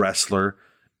a good wrestler,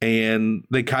 and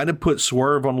they kind of put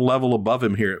Swerve on a level above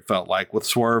him here, it felt like, with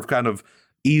Swerve kind of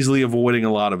easily avoiding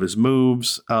a lot of his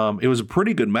moves. It was a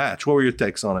pretty good match. What were your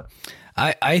takes on it?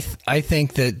 I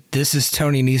think that this is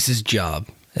Tony Nese's job,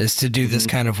 is to do this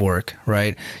kind of work,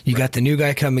 right? You got the new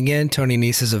guy coming in. Tony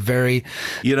Nese is a very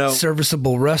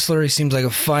serviceable wrestler. He seems like a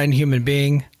fine human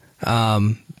being,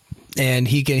 and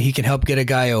he can help get a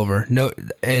guy over.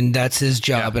 And that's his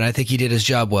job, and I think he did his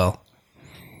job well.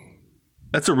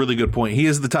 That's a really good point. He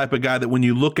is the type of guy that when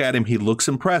you look at him, he looks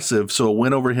impressive. So a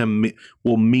win over him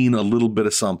will mean a little bit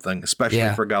of something, especially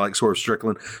for a guy like Swerve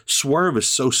Strickland. Swerve is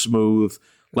so smooth.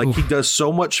 Like, he does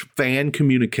so much fan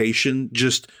communication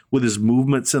just with his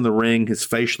movements in the ring, his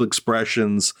facial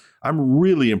expressions. I'm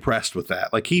really impressed with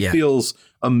that. Like, he feels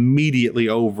immediately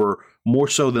over, more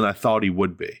so than I thought he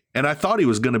would be. And I thought he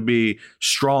was going to be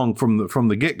strong from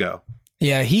the get-go.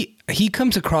 Yeah, he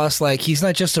comes across like he's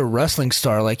not just a wrestling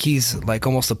star, like he's like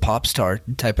almost a pop star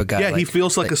type of guy. Yeah, he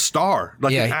feels like a star,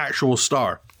 like an actual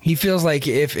star. He feels like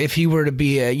if he were to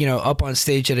be up on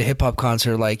stage at a hip hop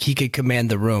concert, like he could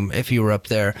command the room if he were up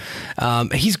there.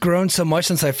 He's grown so much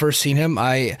since I first seen him.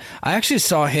 I actually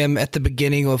saw him at the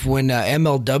beginning of when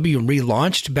MLW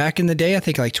relaunched back in the day. I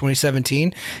think like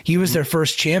 2017. He was their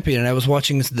first champion, and I was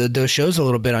watching those shows a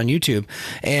little bit on YouTube.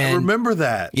 And I remember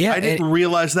that. Yeah, I didn't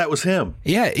realize that was him.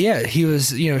 Yeah. He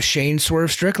was Shane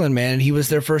Swerve Strickland, man, and he was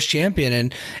their first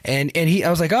champion. And he,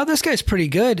 I was like, oh, this guy's pretty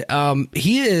good.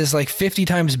 He is like 50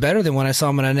 times better than when I saw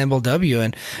him on MLW,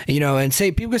 and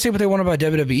people can say what they want about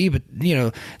WWE, but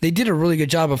they did a really good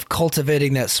job of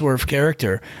cultivating that Swerve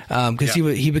character, because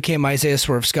he became Isaiah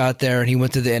Swerve Scott there, and he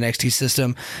went through the NXT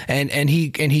system, and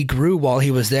he grew while he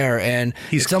was there, and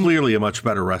he's clearly a much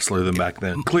better wrestler than back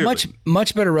then. Clearly,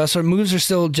 much better wrestler. Moves are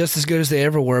still just as good as they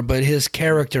ever were, but his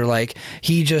character, like,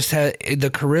 he just had the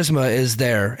charisma is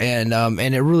there, and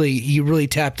he really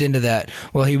tapped into that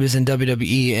while he was in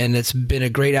WWE, and it's been a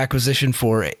great acquisition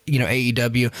for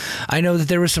AEW. I know that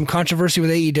there was some controversy with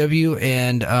AEW,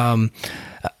 and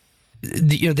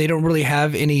they don't really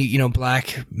have any,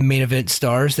 black main event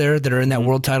stars there that are in that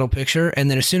world title picture. And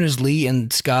then as soon as Lee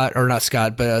and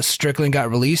Strickland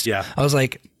got released, I was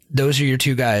like, those are your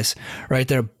two guys right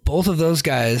there. Both of those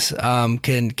guys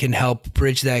can help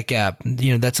bridge that gap.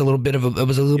 That's a little bit of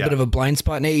bit of a blind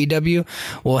spot in AEW.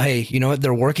 Well, hey, you know what?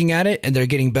 They're working at it and they're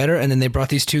getting better. And then they brought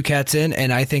these two cats in,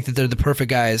 and I think that they're the perfect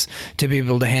guys to be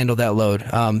able to handle that load.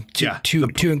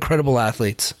 Two incredible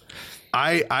athletes.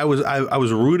 I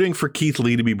was rooting for Keith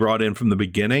Lee to be brought in from the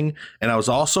beginning, and I was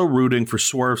also rooting for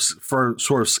Swerve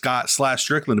Scott /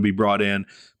 Strickland to be brought in.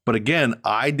 But again,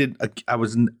 I'd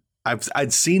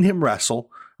seen him wrestle.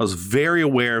 I was very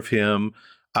aware of him.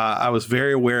 I was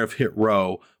very aware of Hit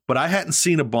Row, but I hadn't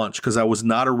seen a bunch because I was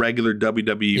not a regular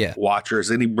WWE watcher, as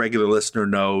any regular listener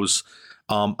knows.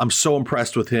 I'm so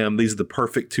impressed with him. These are the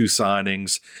perfect two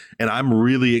signings, and I'm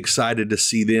really excited to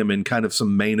see them in kind of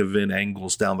some main event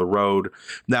angles down the road.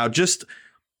 Now, just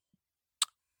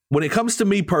when it comes to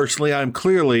me personally, I'm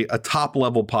clearly a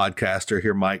top-level podcaster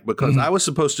here, Mike, because I was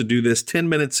supposed to do this 10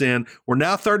 minutes in. We're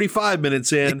now 35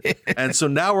 minutes in, and so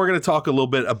now we're going to talk a little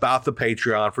bit about the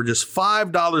Patreon. For just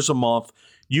 $5 a month,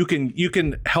 you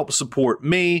can help support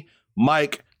me,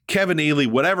 Mike, Kevin Ely,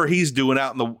 whatever he's doing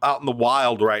out in the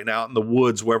wild right now, out in the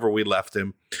woods, wherever we left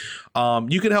him.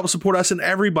 You can help support us and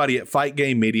everybody at Fight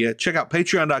Game Media. Check out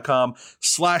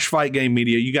patreon.com/Fight Game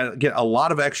Media. You got to get a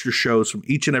lot of extra shows from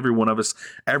each and every one of us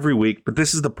every week. But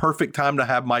this is the perfect time to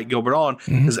have Mike Gilbert on,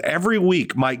 because every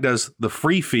week Mike does the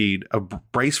free feed of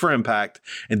Brace for Impact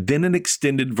and then an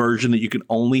extended version that you can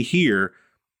only hear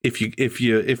if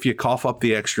you cough up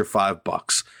the extra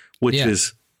 $5, which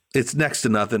is. It's next to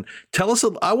nothing.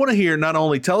 I want to hear, not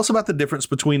only tell us about the difference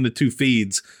between the two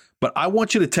feeds, but I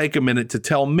want you to take a minute to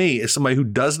tell me, as somebody who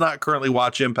does not currently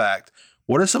watch Impact,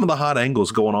 what are some of the hot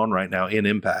angles going on right now in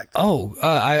Impact?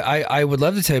 I would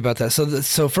love to tell you about that.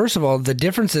 So first of all, the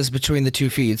differences between the two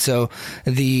feeds. So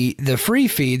the free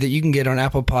feed that you can get on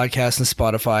Apple Podcasts and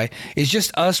Spotify is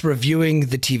just us reviewing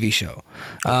the TV show.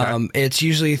 Okay. It's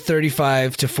usually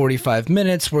 35 to 45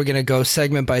 minutes. We're going to go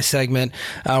segment by segment.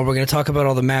 We're going to talk about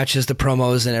all the matches, the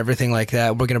promos, and everything like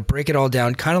that. We're going to break it all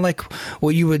down, kind of like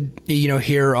what you would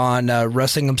hear on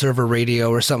Wrestling Observer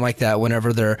Radio or something like that.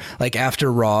 Whenever they're like after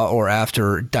Raw or after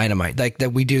Dynamite, like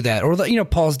that, we do that, or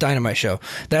Paul's Dynamite show.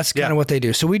 That's kind of what they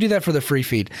do. So we do that for the free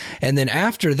feed, and then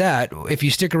after that, if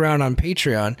you stick around on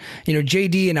Patreon,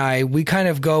 JD and we kind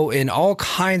of go in all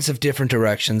kinds of different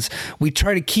directions. We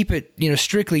try to keep it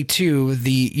strictly to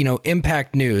the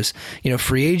Impact news,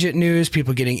 free agent news,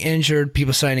 people getting injured,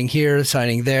 people signing here,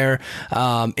 signing there,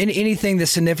 anything that's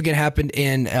significant happened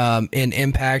in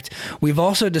Impact. We've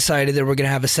also decided that we're going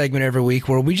to have a segment every week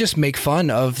where we just make fun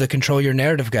of the Control Your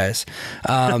Narrative guys.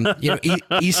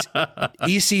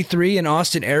 EC3 and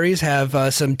Austin Aries have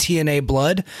some TNA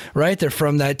blood, right? They're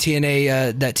from that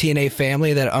TNA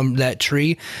family, that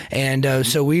tree, and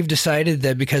so we've decided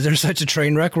that because they're such a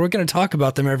train wreck, we're going to talk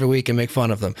about them every week and make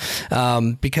fun of them,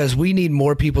 because we need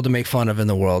more people to make fun of in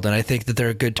the world, and I think that they're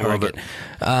a good target.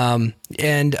 Also,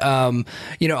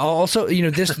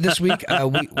 this week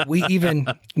we even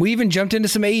jumped into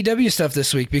some AEW stuff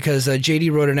this week because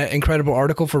JD wrote an incredible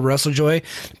article for WrestleJoy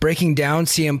breaking down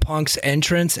CM Punk's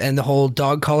entrance and the whole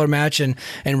dog collar match and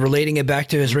relating it back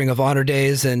to his Ring of Honor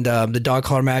days and the dog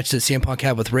collar match that CM Punk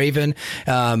had with Raven.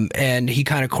 And he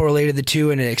kind of correlated the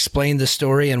two and it explained the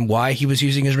story and why he was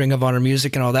using his Ring of Honor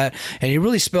music and all that. And he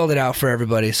really spelled it out for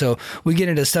everybody. So we get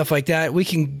into stuff like that. We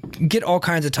can get all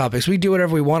kinds of topics. We do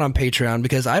whatever we want on Patreon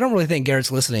because I don't really think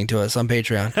Garrett's listening to us on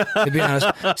Patreon, to be honest.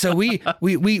 So we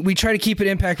try to keep it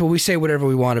Impact, but we say whatever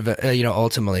we want of it,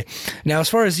 ultimately. Now, as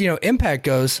far as, Impact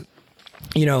goes,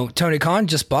 Tony Khan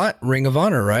just bought Ring of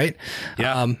Honor, right?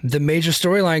 Yeah. The major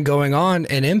storyline going on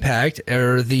in Impact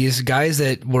are these guys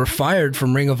that were fired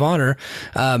from Ring of Honor.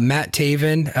 Matt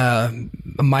Taven,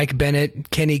 Mike Bennett,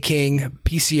 Kenny King,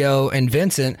 PCO, and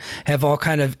Vincent have all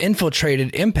kind of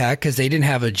infiltrated Impact because they didn't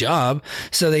have a job.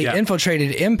 So they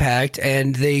infiltrated Impact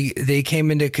and they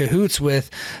came into cahoots with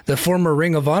the former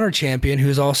Ring of Honor champion,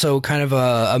 who's also kind of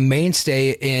a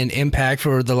mainstay in Impact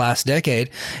for the last decade,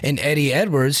 and Eddie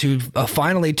Edwards, who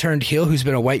finally turned heel, who's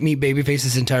been a white meat babyface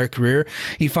his entire career.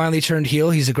 He finally turned heel.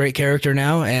 He's a great character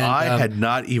now. And I had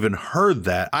not even heard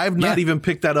that. I've not even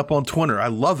picked that up on Twitter. I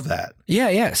love that.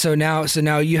 Yeah. So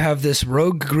now you have this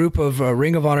rogue group of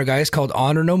Ring of Honor guys called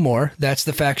Honor No More. That's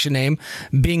the faction name,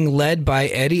 being led by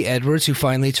Eddie Edwards, who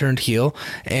finally turned heel,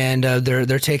 and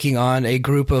they're taking on a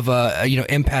group of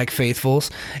Impact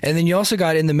faithfuls. And then you also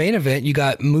got in the main event, you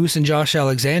got Moose and Josh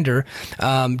Alexander.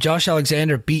 Josh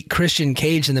Alexander beat Christian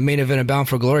Cage in the main event of Bound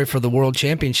for Glory for the World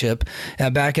Championship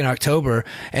back in October.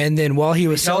 And then while he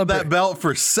was held that belt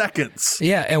for seconds.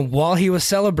 Yeah, and while he was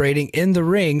celebrating in the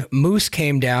ring, Moose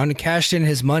came down and cashed in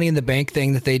his Money in the Bank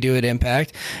thing that they do at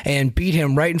Impact and beat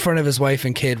him right in front of his wife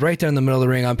and kid, right there in the middle of the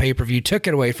ring on pay-per-view, took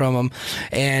it away from him.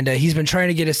 And he's been trying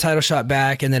to get his title shot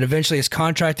back, and then eventually his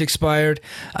contract expired.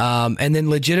 And then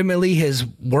legitimately his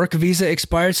work visa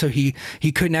expired, so he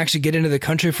couldn't actually get into the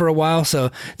country for a while.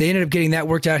 So they ended up getting that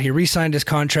worked out. He re-signed his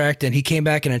contract, and he came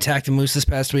back and attacked the Moose this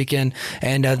past weekend.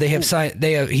 And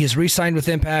he has re-signed with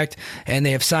Impact, and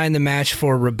they have signed the match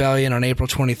for Rebellion on April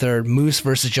 23rd, Moose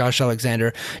versus Josh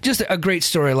Alexander. Just a great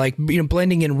story, like,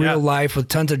 blending in real life with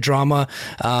tons of drama.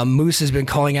 Moose has been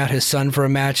calling out his son for a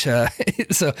match,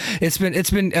 so it's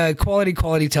been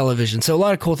quality television. So a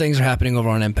lot of cool things are happening over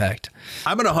on Impact.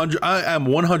 I am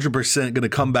 100% going to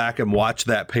come back and watch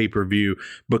that pay-per-view,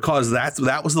 because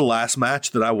that was the last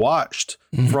match that I watched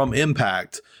from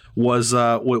Impact. Was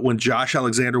when Josh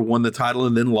Alexander won the title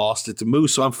and then lost it to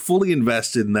Moose. So I'm fully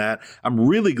invested in that. I'm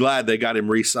really glad they got him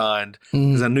re-signed,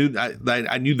 because I knew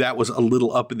that was a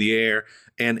little up in the air.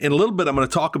 And in a little bit, I'm going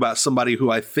to talk about somebody who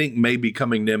I think may be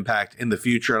coming to Impact in the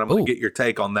future, and I'm going to get your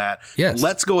take on that. Yes.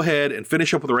 Let's go ahead and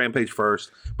finish up with the Rampage first.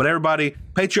 But everybody,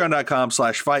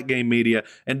 patreon.com/FightGameMedia.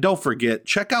 And don't forget,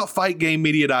 check out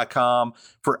FightGameMedia.com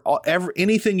for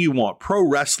anything you want. Pro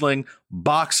wrestling,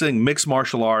 boxing, mixed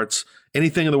martial arts,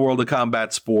 anything in the world of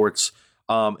combat sports.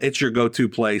 It's your go-to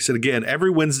place. And again, every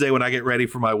Wednesday when I get ready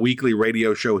for my weekly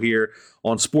radio show here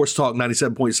on Sports Talk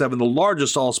 97.7, the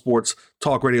largest all sports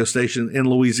talk radio station in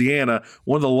Louisiana,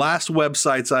 one of the last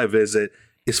websites I visit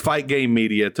is Fight Game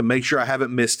Media to make sure I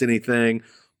haven't missed anything.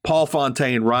 Paul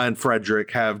Fontaine, Ryan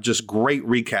Frederick have just great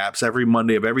recaps every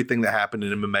Monday of everything that happened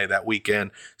in MMA that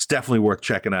weekend. It's definitely worth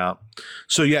checking out.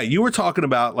 So yeah, you were talking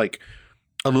about, like,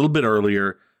 a little bit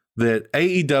earlier, that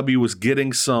AEW was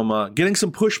getting some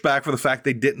pushback for the fact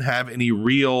they didn't have any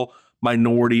real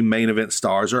minority main event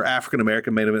stars or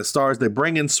African-American main event stars. They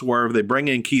bring in Swerve, they bring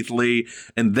in Keith Lee,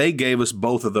 and they gave us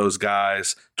both of those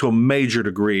guys to a major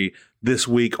degree this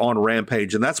week on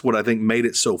Rampage. And that's what I think made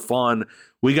it so fun.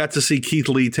 We got to see Keith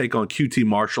Lee take on QT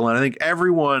Marshall, and I think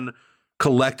everyone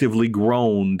collectively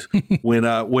groaned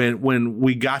when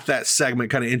we got that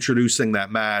segment kind of introducing that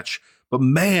match. But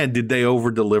man, did they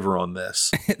over deliver on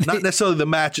this? Not necessarily the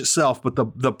match itself, but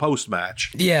the post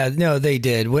match. Yeah, no, they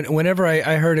did. Whenever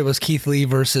I heard it was Keith Lee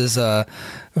versus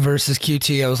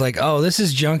QT, I was like, oh, this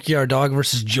is Junkyard Dog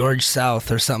versus George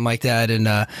South or something like that. And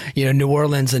New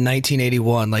Orleans in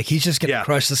 1981, like, he's just gonna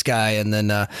crush this guy. And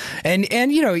then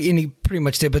and he pretty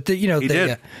much did. But he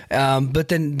did. But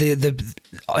then the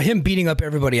him beating up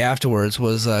everybody afterwards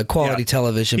was quality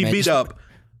television. He beat up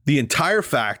the entire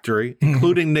factory,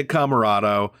 including Nick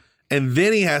Camarado, and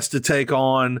then he has to take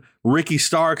on Ricky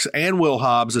Starks and Will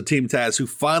Hobbs, a Team Taz, who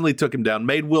finally took him down,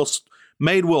 made Will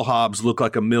Hobbs look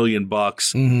like $1 million.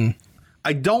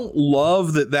 I don't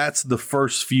love that that's the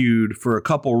first feud for a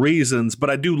couple reasons,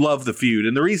 but I do love the feud.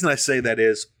 And the reason I say that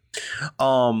is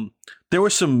there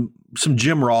was some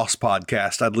Jim Ross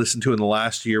podcast I'd listened to in the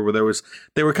last year where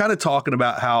they were kind of talking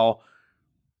about how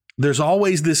there's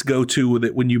always this go-to with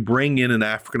it when you bring in an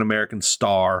African-American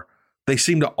star. They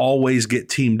seem to always get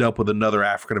teamed up with another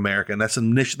African-American. That's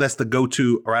the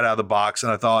go-to right out of the box.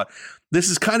 And I thought, this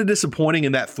is kind of disappointing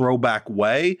in that throwback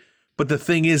way. But the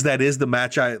thing is, that is the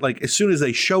match as soon as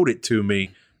they showed it to me,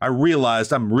 I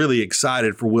realized I'm really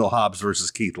excited for Will Hobbs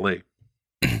versus Keith Lee.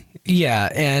 Yeah,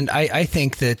 and I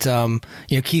think that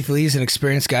Keith Lee's an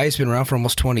experienced guy. He's been around for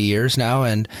almost 20 years now,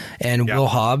 and Will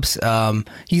Hobbs,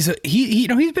 he's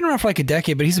been around for like a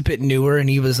decade, but he's a bit newer, and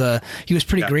he was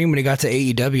pretty green when he got to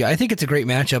AEW. I think it's a great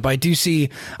matchup. I do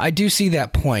see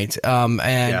that point,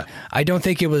 and I don't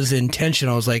think it was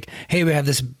intentional. It was like, hey, we have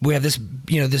this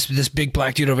this big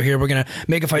black dude over here. We're gonna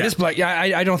make a fight. This black,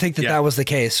 I don't think that was the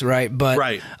case, right? But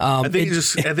right, I think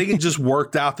it just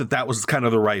worked out that was kind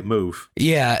of the right move.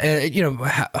 Yeah.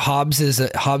 Hobbs is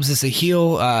a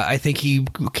heel. I think he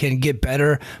can get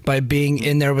better by being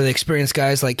in there with experienced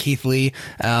guys like Keith Lee.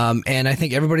 And I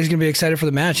think everybody's going to be excited for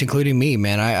the match, including me,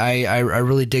 man. I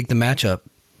really dig the matchup.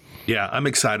 Yeah, I'm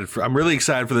really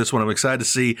excited for this one. I'm excited to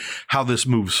see how this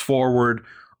moves forward.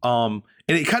 And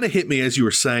it kind of hit me as you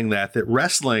were saying that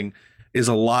wrestling is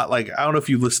a lot like, I don't know if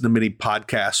you listen to many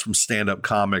podcasts from stand-up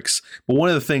comics, but one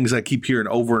of the things I keep hearing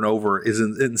over and over is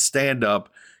in stand-up,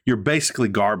 you're basically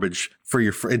garbage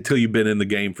until you've been in the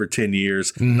game for 10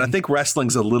 years. And I think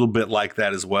wrestling's a little bit like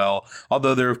that as well.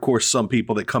 Although there are, of course, some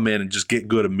people that come in and just get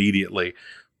good immediately.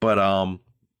 But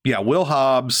yeah, Will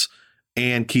Hobbs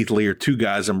and Keith Lee are two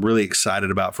guys I'm really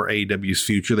excited about for AEW's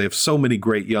future. They have so many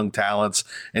great young talents,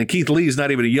 and Keith Lee is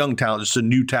not even a young talent, just a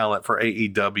new talent for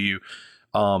AEW.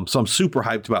 So I'm super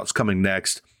hyped about what's coming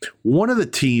next. One of the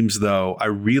teams, though, I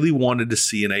really wanted to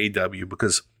see in AEW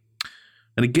because,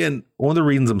 and again, one of the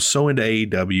reasons I'm so into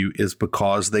AEW is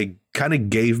because they kind of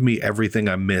gave me everything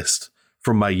I missed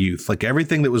from my youth, like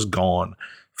everything that was gone,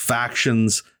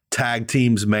 factions, tag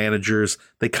teams, managers.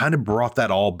 They kind of brought that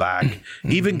all back.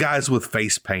 Even guys with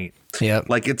face paint. Yeah,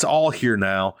 like it's all here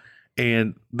now.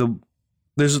 And there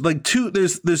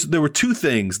were two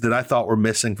things that I thought were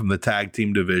missing from the tag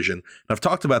team division. And I've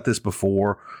talked about this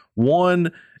before.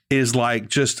 One is like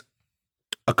just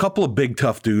a couple of big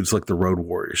tough dudes like the Road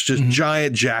Warriors, just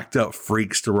giant jacked up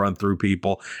freaks to run through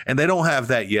people. And they don't have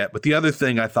that yet. But the other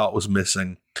thing I thought was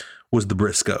missing was the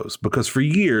Briscoes, because for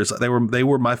years they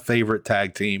were my favorite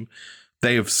tag team.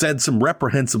 They have said some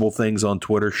reprehensible things on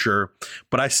Twitter, sure,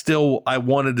 but I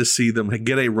wanted to see them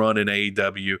get a run in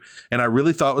AEW, and I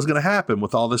really thought it was going to happen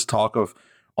with all this talk of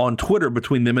on Twitter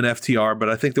between them and FTR. But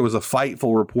I think there was a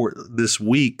Fightful report this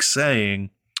week saying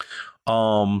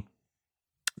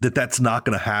that's not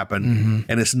going to happen,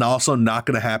 and it's also not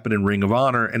going to happen in Ring of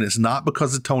Honor, and it's not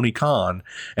because of Tony Khan.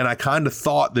 And I kind of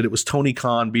thought that it was Tony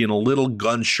Khan being a little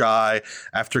gun shy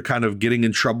after kind of getting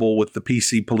in trouble with the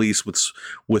PC police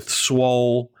with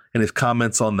Swole and his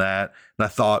comments on that. And I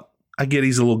thought, I get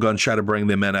he's a little gun shy to bring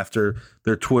them in after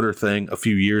their Twitter thing a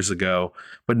few years ago.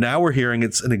 But now we're hearing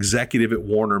it's an executive at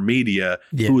Warner Media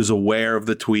who is aware of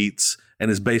the tweets and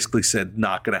has basically said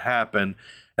not going to happen.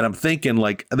 And I'm thinking,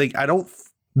 like,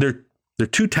 they're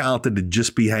too talented to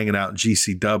just be hanging out in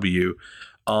GCW.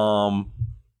 But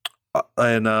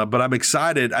I'm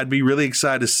excited. I'd be really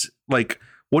excited to like,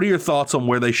 what are your thoughts on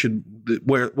where they should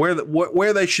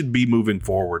they should be moving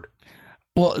forward?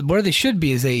 Well, where they should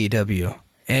be is AEW.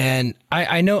 And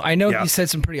I know he said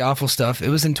some pretty awful stuff. It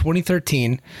was in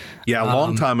 2013. Yeah, a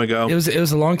long time ago. It was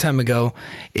a long time ago.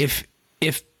 If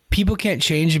people can't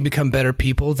change and become better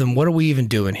people, then what are we even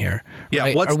doing here? Yeah,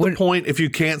 right? What's the point if you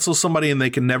cancel somebody and they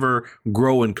can never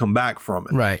grow and come back from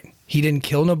it? Right. He didn't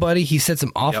kill nobody. He said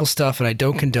some awful stuff, and I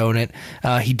don't condone it.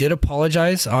 He did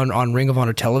apologize on Ring of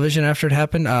Honor television after it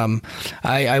happened.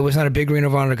 I was not a big Ring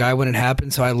of Honor guy when it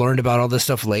happened, so I learned about all this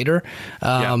stuff later.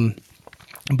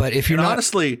 But if you're not...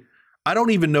 Honestly, I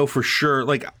don't even know for sure.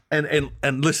 Like, and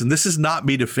listen, this is not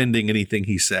me defending anything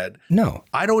he said. No.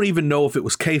 I don't even know if it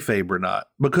was kayfabe or not,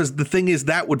 because the thing is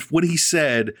what he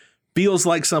said feels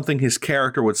like something his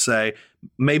character would say.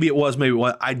 Maybe it was, maybe it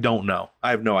was. I don't know. I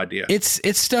have no idea. It's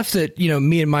stuff that,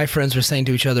 me and my friends were saying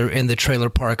to each other in the trailer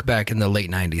park back in the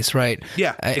late 90s, right?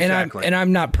 Yeah, exactly. And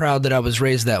I'm not proud that I was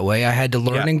raised that way. I had to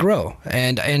learn and grow,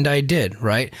 and I did,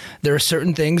 right? There are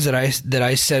certain things that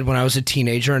I said when I was a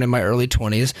teenager and in my early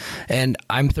 20s, and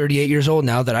I'm 38 years old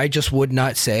now, that I just would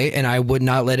not say, and I would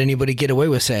not let anybody get away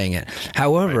with saying it.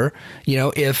 However,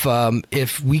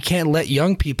 if we can't let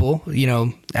young people,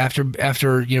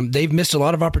 after they've missed a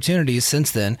lot of opportunities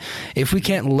since then, if we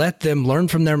can't let them learn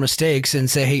from their mistakes and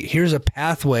say, hey, here's a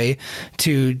pathway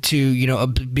to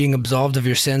being absolved of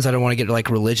your sins. I don't want to get like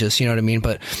religious, you know what I mean?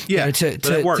 But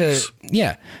it works.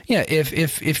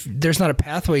 If there's not a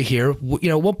pathway here,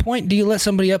 what point do you let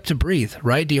somebody up to breathe,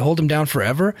 right? Do you hold them down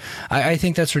forever? I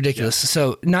think that's ridiculous.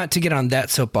 So not to get on that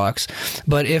soapbox,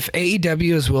 but if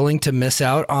AEW is willing to miss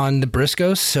out on the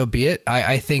Briscoes, so be it.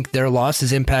 I think their loss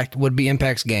would be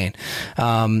Impact's gain.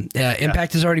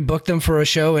 Impact has already booked them for a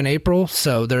show in April,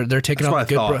 so they're taking on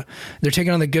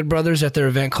the Good Brothers at their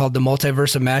event called the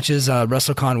Multiverse of Matches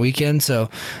WrestleCon weekend. So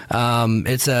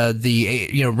it's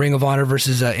the Ring of Honor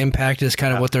versus Impact is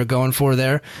kind of what they're going for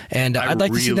there, and I'd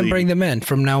like to see them bring them in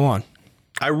from now on.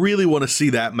 I really want to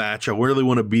see that match. I really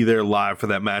want to be there live for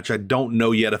that match. I don't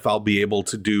know yet if I'll be able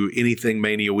to do anything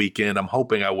Mania weekend. I'm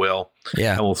hoping I will.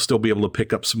 Yeah, and we'll still be able to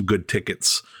pick up some good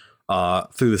tickets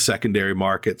through the secondary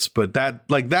markets. But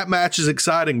that match is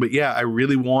exciting. But yeah, I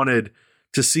really wanted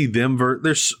to see them.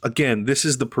 This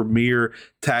is the premier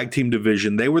tag team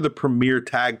division. They were the premier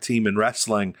tag team in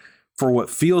wrestling for what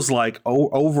feels like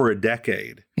over a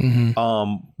decade,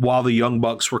 while the Young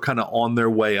Bucks were kind of on their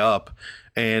way up.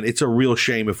 And it's a real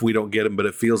shame if we don't get them, but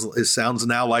it sounds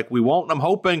now like we won't. And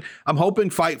I'm hoping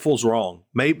Fightful's wrong.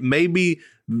 Maybe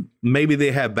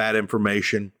they have bad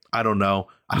information. I don't know.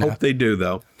 I hope they do,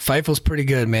 though. Fightful's pretty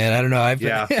good, man. I don't know. I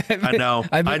know.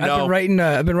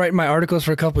 I've been writing my articles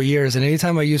for a couple of years, and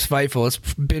anytime I use Fightful, it's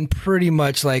been pretty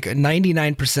much like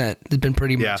 99%. It's been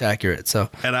pretty much accurate. So,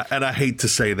 and I hate to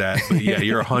say that, but yeah,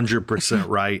 you're 100%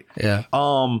 right. Yeah.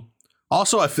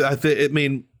 Also, I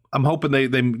mean, I'm hoping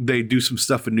they do some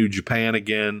stuff in New Japan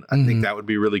again. I think that would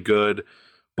be really good.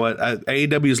 But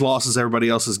AEW's loss is everybody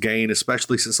else's gain,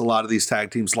 especially since a lot of these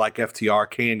tag teams like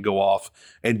FTR can go off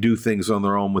and do things on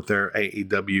their own with their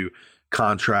AEW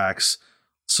contracts.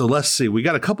 So let's see. We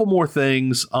got a couple more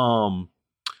things. One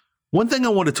thing I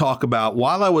want to talk about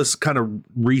while I was kind of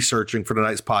researching for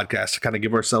tonight's podcast to kind of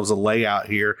give ourselves a layout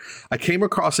here, I came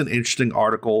across an interesting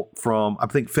article from, I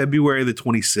think, February the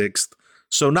 26th.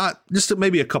 So not just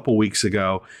maybe a couple weeks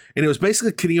ago. And it was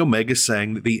basically Kenny Omega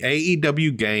saying that the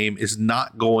AEW game is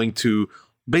not going to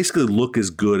basically look as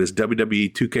good as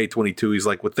WWE 2K22. He's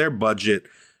like, with their budget,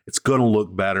 it's going to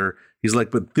look better. He's like,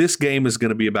 but this game is going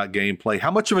to be about gameplay.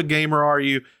 How much of a gamer are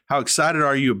you? How excited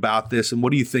are you about this? And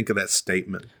what do you think of that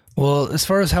statement? Well, as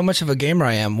far as how much of a gamer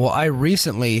I am, I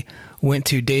recently went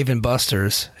to Dave &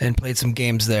 Buster's and played some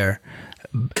games there.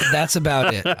 That's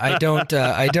about it. I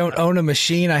don't own a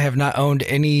machine. I have not owned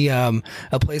any a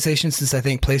PlayStation since I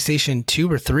think PlayStation 2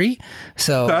 or 3.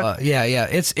 So yeah.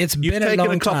 It's You've been a long time. You've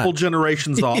taken a couple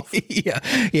generations off.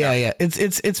 yeah.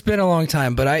 It's been a long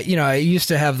time. But I used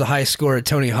to have the high score at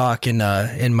Tony Hawk in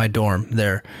my dorm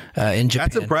there in Japan.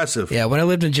 That's impressive. Yeah, when I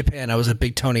lived in Japan, I was a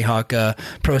big Tony Hawk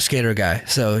pro skater guy.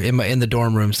 So in the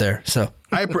dorm rooms there. So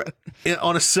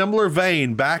on a similar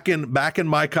vein, back in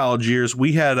my college years,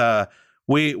 we had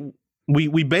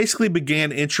we basically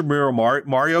began intramural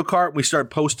Mario Kart. We started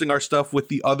posting our stuff with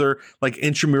the other like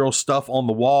intramural stuff on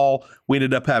the wall. We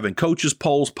ended up having coaches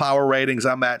polls, power ratings.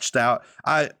 I maxed out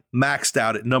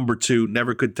at number 2.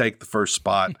 Never could take the first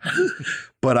spot,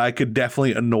 but I could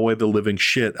definitely annoy the living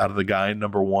shit out of the guy in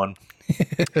number 1.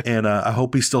 And I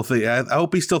hope he still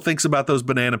thinks about those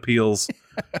banana peels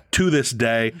to this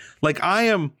day. Like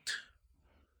I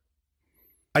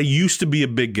used to be a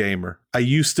big gamer. I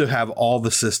used to have all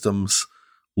the systems.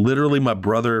 Literally, my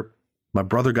brother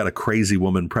got a crazy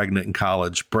woman pregnant in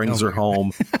college, brings her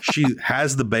home. She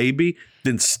has the baby,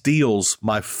 then steals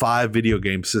my 5 video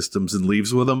game systems and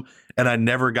leaves with them. And I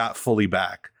never got fully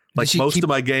back. Like most of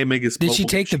my gaming is. Did she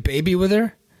take the baby with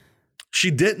her? She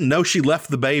didn't. No, she left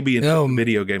the baby in the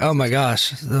video game. Oh my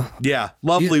gosh. Yeah.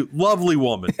 Lovely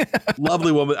woman.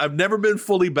 Lovely woman. I've never been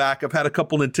fully back. I've had a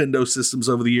couple Nintendo systems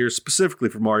over the years, specifically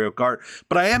for Mario Kart,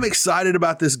 but I am excited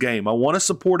about this game. I want to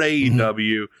support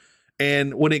AEW.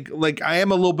 And when I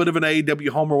am a little bit of an AEW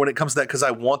homer when it comes to that, because I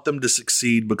want them to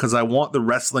succeed, because I want the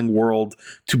wrestling world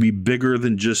to be bigger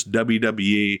than just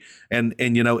WWE. And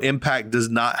Impact does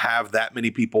not have that many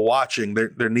people watching.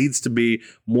 There needs to be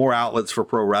more outlets for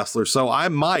pro wrestlers. So I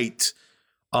might,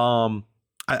 I'm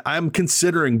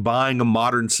considering buying a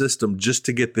modern system just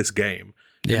to get this game.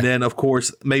 Yeah. And then, of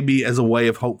course, maybe as a way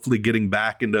of hopefully getting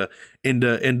back into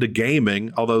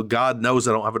gaming, although God knows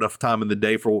I don't have enough time in the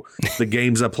day for the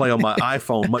games I play on my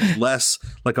iPhone, much less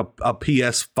like a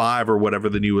PS5 or whatever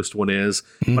the newest one is.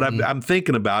 Mm-hmm. But I'm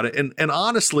thinking about it. And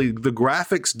honestly, the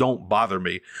graphics don't bother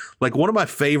me. Like one of my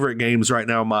favorite games right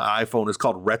now on my iPhone is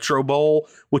called Retro Bowl,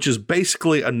 which is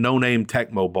basically a no-name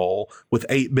Tecmo Bowl with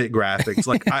 8-bit graphics.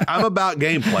 Like I'm about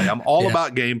gameplay. I'm all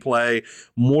about gameplay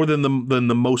more than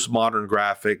the most modern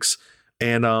graphics.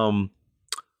 And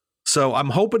so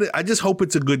I just hope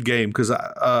it's a good game, because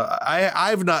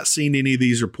I've not seen any of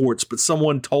these reports, but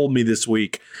someone told me this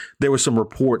week there were some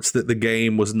reports that the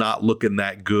game was not looking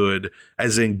that good,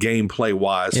 as in gameplay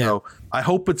wise. Yeah. So I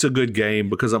hope it's a good game,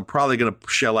 because I'm probably going to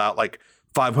shell out like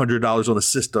 $500 on a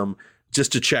system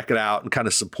just to check it out and kind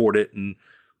of support it, and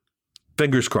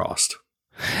fingers crossed.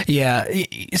 Yeah,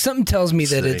 something tells me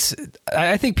that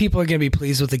I think people are going to be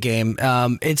pleased with the game.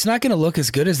 It's not going to look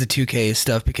as good as the 2K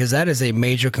stuff, because that is a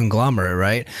major conglomerate,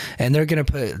 right? And they're going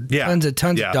to put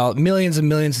tons of dollars, millions and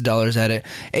millions of dollars at it.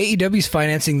 AEW's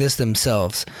financing this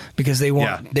themselves because they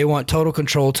want total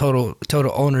control,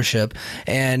 total ownership.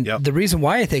 And the reason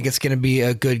why I think it's going to be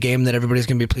a good game that everybody's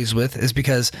going to be pleased with is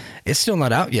because it's still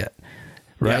not out yet,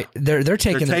 right? Yeah. They're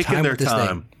taking their time with this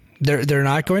thing. They're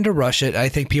not going to rush it. I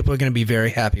think people are going to be very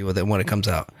happy with it when it comes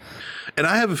out. And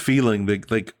I have a feeling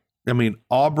that,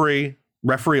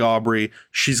 referee Aubrey,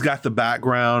 she's got the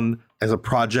background as a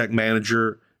project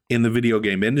manager in the video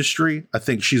game industry. I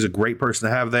think she's a great person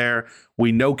to have there.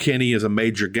 We know Kenny is a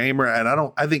major gamer,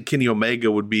 and I think Kenny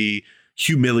Omega would be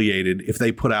humiliated if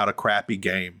they put out a crappy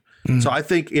game. Mm. So I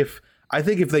think if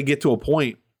they get to a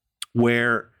point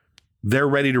where they're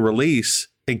ready to release,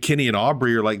 and Kenny and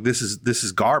Aubrey are like, this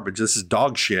is garbage, this is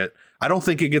dog shit, I don't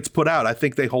think it gets put out. I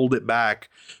think they hold it back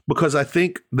because I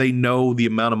think they know the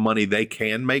amount of money they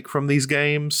can make from these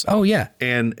games. Oh yeah,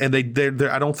 and I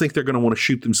don't think they're going to want to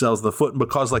shoot themselves in the foot. And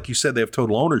because, like you said, they have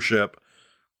total ownership,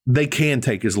 they can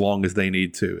take as long as they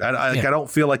need to. I don't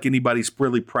feel like anybody's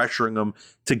really pressuring them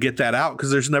to get that out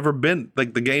because there's never been,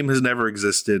 like, the game has never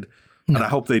existed. And I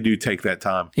hope they do take that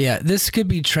time. Yeah, this could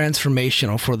be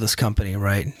transformational for this company,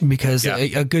 right? Because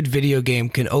a good video game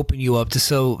can open you up to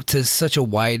such a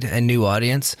wide and new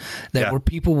audience that where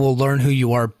people will learn who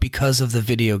you are because of the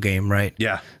video game, right?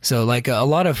 Yeah. So like a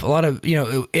lot of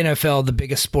NFL, the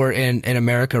biggest sport in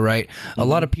America, right? A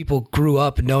lot of people grew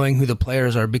up knowing who the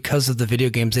players are because of the video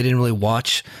games. They didn't really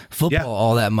watch football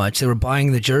all that much. They were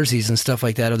buying the jerseys and stuff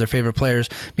like that of their favorite players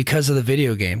because of the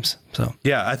video games. So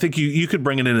yeah, I think you could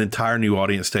bring in an entire new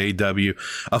audience to AEW.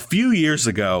 A few years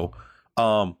ago,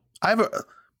 Mike,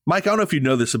 I don't know if you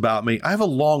know this about me. I have a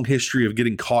long history of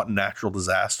getting caught in natural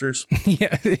disasters.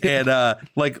 And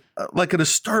like a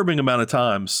disturbing amount of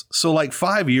times. So like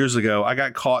 5 years ago, I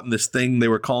got caught in this thing they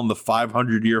were calling the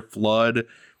 500-year flood,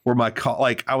 where my car,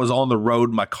 like, I was on the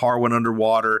road, my car went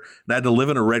underwater, and I had to live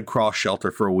in a Red Cross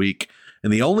shelter for a week.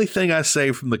 And the only thing I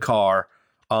saved from the car,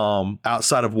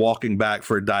 outside of walking back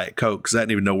for a Diet Coke, because I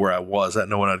didn't even know where I was, I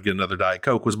didn't know when I'd get another Diet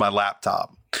Coke, was my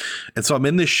laptop. And so I'm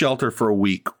in this shelter for a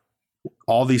week.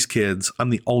 All these kids, I'm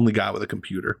the only guy with a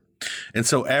computer. And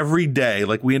so every day,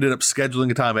 like, we ended up scheduling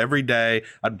a time every day.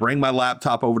 I'd bring my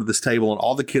laptop over to this table and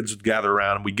all the kids would gather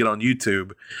around and we'd get on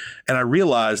YouTube. And I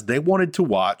realized they wanted to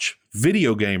watch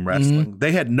video game wrestling. Mm-hmm.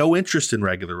 They had no interest in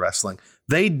regular wrestling.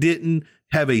 They didn't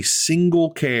have a single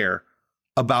care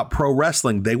about pro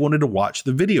wrestling. They wanted to watch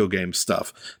the video game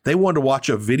stuff. They wanted to watch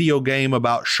a video game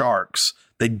about sharks.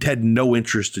 They had no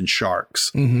interest in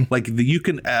sharks. Mm-hmm. Like,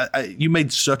 you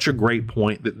made such a great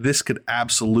point that this could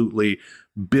absolutely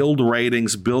build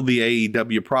ratings, build the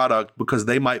AEW product, because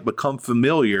they might become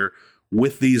familiar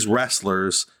with these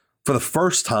wrestlers for the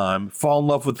first time, fall in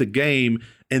love with the game,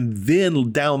 and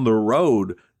then down the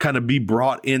road kind of be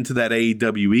brought into that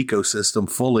AEW ecosystem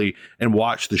fully and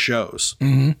watch the shows.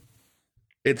 Mm-hmm.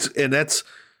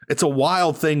 It's a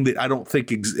wild thing that I don't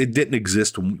think it didn't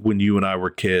exist when you and I were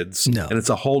kids. No. And it's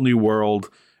a whole new world.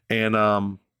 And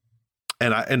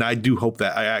I do hope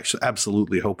that, I actually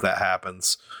absolutely hope that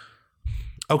happens.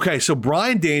 Okay, so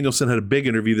Bryan Danielson had a big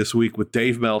interview this week with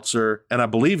Dave Meltzer and I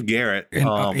believe Garrett.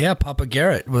 Papa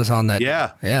Garrett was on that.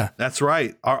 Yeah, that's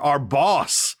right. Our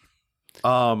boss.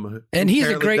 And he's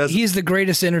the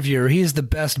greatest interviewer. He's the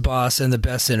best boss and the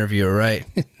best interviewer, right?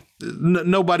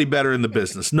 Nobody better in the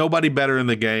business. Nobody better in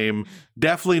the game.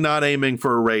 Definitely not aiming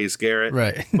for a raise, Garrett.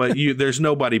 Right. But there's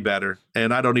nobody better.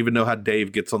 And I don't even know how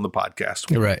Dave gets on the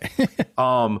podcast. Right.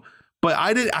 But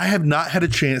I have not had a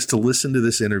chance to listen to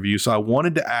this interview. So I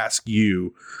wanted to ask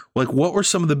you, like, what were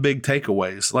some of the big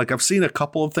takeaways? Like, I've seen a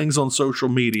couple of things on social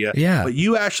media. Yeah. But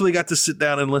you actually got to sit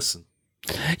down and listen.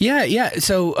 Yeah.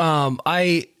 So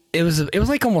it was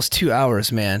like almost 2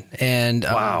 hours, man. And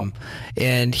wow.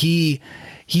 And he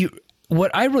what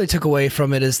I really took away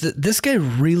from it is that this guy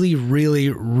really, really,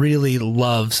 really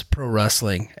loves pro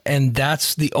wrestling. And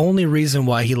that's the only reason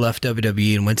why he left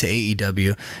WWE and went to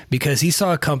AEW, because he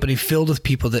saw a company filled with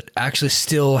people that actually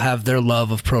still have their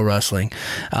love of pro wrestling.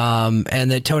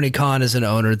 And that Tony Khan is an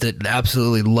owner that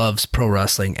absolutely loves pro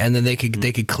wrestling. And then they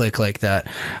could click like that.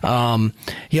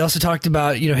 He also talked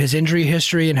about, his injury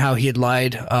history and how he had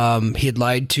lied. He had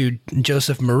lied to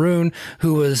Joseph Maroon,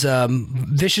 who was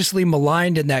viciously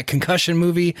maligned in that concussion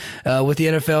movie with the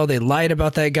NFL. They lied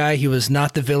about that guy. He was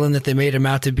not the villain that they made him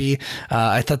out to be.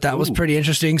 I thought that was pretty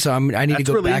interesting. So I need to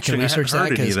go back and research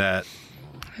that.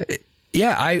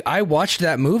 Yeah, I watched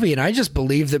that movie and I just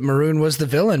believed that Maroon was the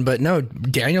villain, but no,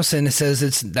 Danielson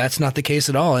says that's not the case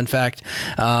at all. In fact,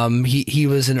 he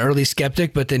was an early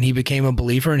skeptic, but then he became a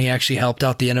believer and he actually helped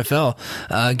out the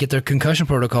NFL get their concussion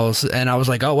protocols. And I was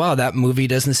like, oh wow, that movie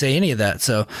doesn't say any of that.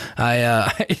 So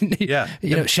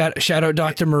shout out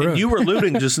Dr. Maroon. And you were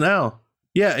alluding just now.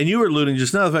 Yeah, and you were alluding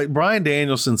just now. The fact Bryan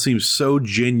Danielson seems so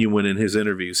genuine in his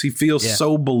interviews. He feels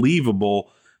so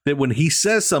believable that when he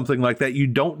says something like that, you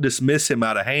don't dismiss him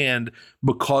out of hand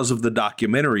because of the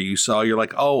documentary you saw. You're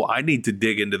like, oh, I need to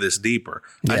dig into this deeper.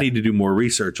 I need to do more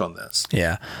research on this.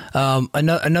 Yeah.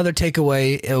 Another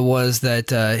takeaway was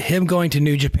that him going to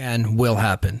New Japan will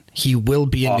happen. He will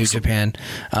be in New Japan.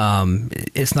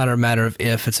 It's not a matter of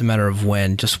if, it's a matter of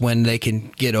when, just when they can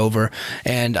get over.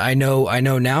 And I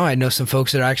know some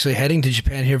folks that are actually heading to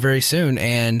Japan here very soon,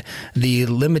 and the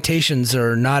limitations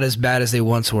are not as bad as they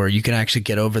once were. You can actually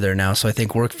get over there now. So I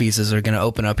think work visas are going to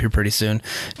open up here pretty soon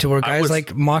to where guys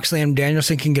like Moxley and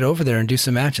Danielson can get over there and do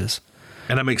some matches.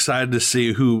 And I'm excited to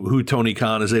see who Tony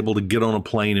Khan is able to get on a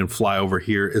plane and fly over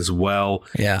here as well.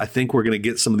 Yeah. I think we're going to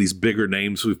get some of these bigger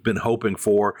names we've been hoping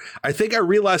for. I think I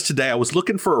realized today I was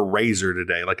looking for a razor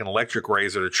today, like an electric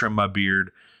razor to trim my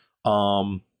beard.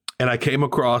 And I came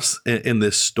across in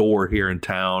this store here in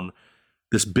town,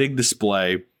 this big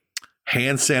display.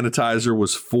 Hand sanitizer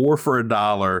was $4 for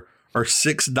 $1 or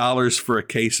 $6 for a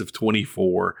case of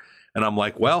 24. And I'm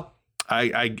like, well,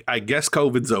 I guess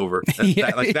COVID's over.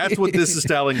 That's what this is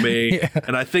telling me. Yeah.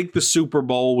 And I think the Super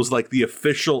Bowl was like the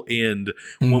official end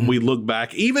when we look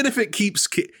back. Even if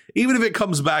it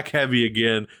comes back heavy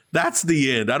again, that's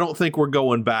the end. I don't think we're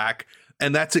going back.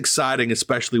 And that's exciting,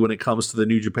 especially when it comes to the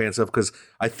New Japan stuff, because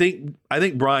I think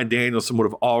Bryan Danielson would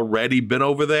have already been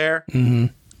over there,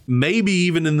 maybe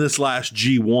even in this last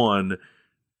G1,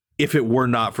 if it were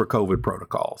not for COVID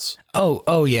protocols.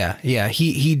 Oh yeah.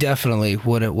 He definitely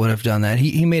would have done that.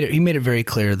 He made it very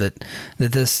clear that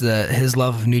his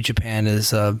love of New Japan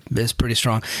is pretty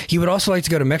strong. He would also like to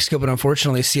go to Mexico, but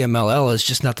unfortunately CMLL is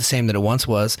just not the same that it once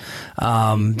was.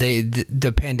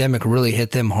 The pandemic really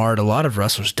hit them hard. A lot of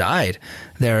wrestlers died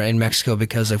there in Mexico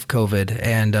because of COVID,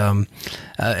 and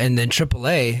then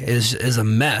AAA is a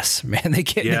mess, man. They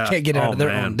can't get out of their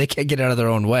own. They can't get out of their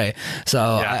own way. So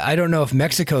yeah. I don't know if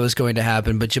Mexico is going to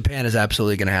happen, but Japan is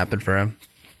absolutely going to happen for him.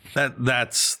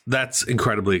 That's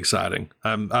incredibly exciting.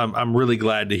 I'm really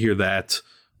glad to hear that.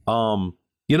 I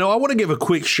want to give a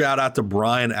quick shout out to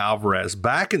Bryan Alvarez.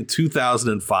 Back in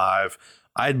 2005,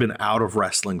 I had been out of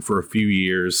wrestling for a few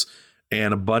years,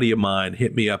 and a buddy of mine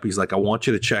hit me up. He's like, I want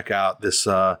you to check out this.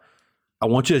 I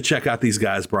want you to check out these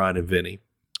guys, Brian and Vinny.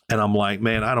 And I'm like,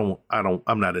 man,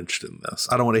 I'm not interested in this.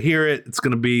 I don't want to hear it. It's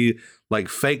going to be like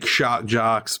fake shock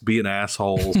jocks being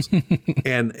assholes.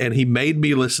 and he made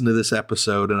me listen to this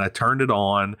episode, and I turned it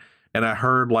on, and I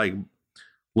heard like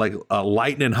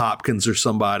Lightning Hopkins or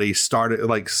somebody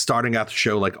starting out the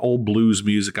show, like old blues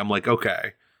music. I'm like,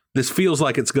 okay, this feels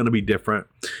like it's going to be different.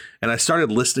 And I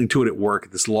started listening to it at work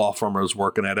at this law firm I was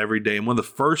working at every day. And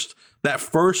that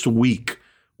first week,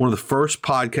 one of the first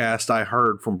podcasts I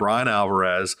heard from Bryan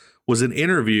Alvarez was an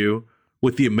interview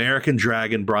with the American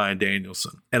Dragon, Bryan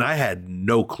Danielson. And I had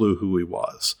no clue who he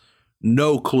was.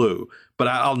 No clue. But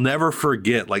I'll never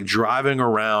forget, like, driving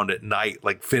around at night,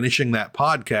 like finishing that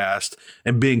podcast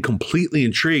and being completely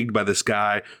intrigued by this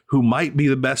guy who might be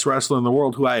the best wrestler in the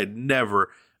world, who I had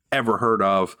never, ever heard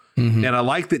of. And I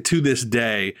like that to this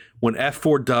day, when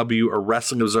F4W or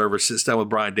Wrestling Observer sits down with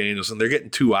Bryan Danielson, they're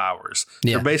getting 2 hours.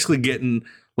 Yeah. They're basically getting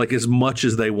like as much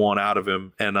as they want out of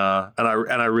him, and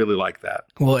I really like that.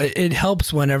 Well, it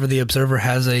helps whenever the Observer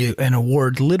has an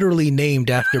award literally named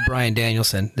after Bryan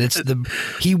Danielson.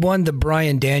 He won the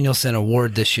Bryan Danielson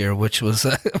Award this year, which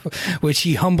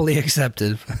he humbly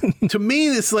accepted. To me,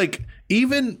 it's like,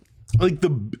 even like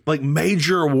the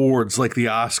major awards like the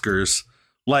Oscars,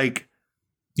 like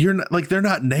they're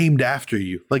not named after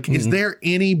you. Like, is there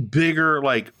any bigger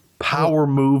like power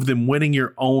move than winning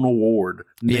your own award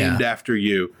named after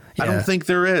you? I don't think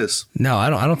there is. No, I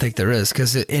don't think there is,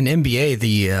 because in NBA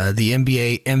the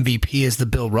NBA MVP is the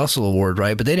Bill Russell Award,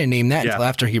 right? But they didn't name that until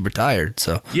after he retired.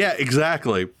 So yeah,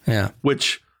 exactly. Yeah,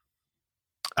 which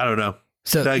I don't know.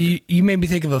 So you made me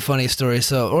think of a funny story.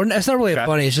 Or it's not really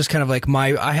funny. It's just kind of like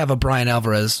I have a Bryan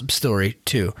Alvarez story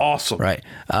too. Awesome. Right.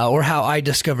 Or how I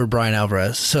discovered Bryan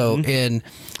Alvarez. So in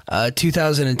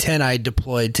 2010, I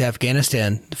deployed to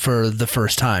Afghanistan for the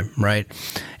first time. Right.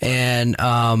 And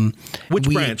which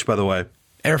branch, by the way?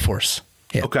 Air Force.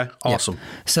 Yeah. Okay. Awesome.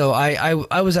 Yeah. So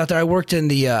I was out there. I worked in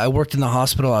the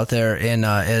hospital out there in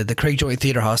the Craig Joint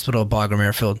Theater Hospital, Bagram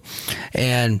Airfield,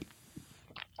 and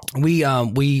we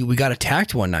got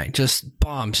attacked one night, just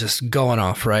bombs just going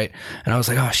off, right? And I was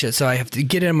like, oh shit. So I have to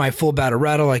get in my full battle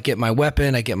rattle. I get my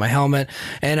weapon, I get my helmet,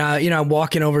 and I'm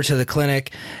walking over to the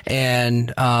clinic,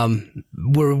 and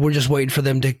we're just waiting for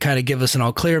them to kind of give us an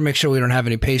all clear, make sure we don't have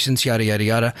any patients, yada yada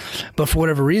yada. But for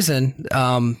whatever reason,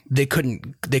 they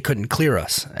couldn't clear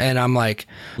us, and I'm like,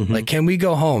 can we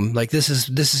go home? Like, this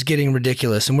is getting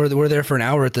ridiculous, and we're there for an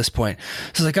hour at this point.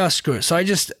 So I was like, oh, screw it. So I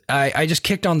just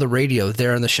kicked on the radio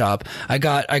there in the shop. I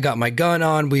got my gun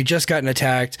on. We just gotten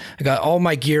attacked. I got all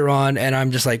my gear on, and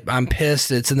I'm just like, I'm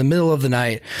pissed. It's in the middle of the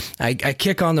night. I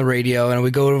kick on the radio, and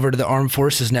we go over to the Armed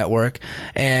Forces Network,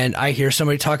 and I hear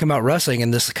somebody talking about wrestling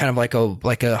in this kind of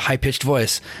like a high pitched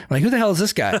voice. I'm like, who the hell is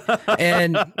this guy?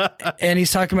 and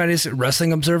he's talking about his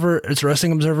Wrestling Observer. It's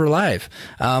Wrestling Observer Live,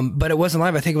 but it wasn't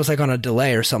live. I think it was like on a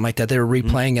delay or something like that. They were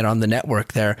replaying it on the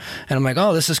network there, and I'm like,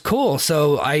 oh, this is cool.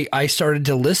 So I started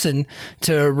to listen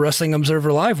to Wrestling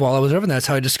Observer Live Live while I was over there. That's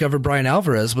how I discovered Brian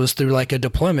Alvarez, was through like a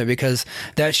deployment, because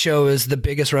that show is the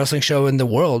biggest wrestling show in the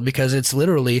world, because it's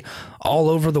literally all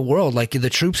over the world. Like the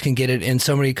troops can get it in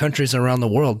so many countries around the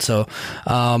world. So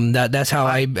that's how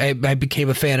I became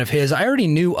a fan of his. I already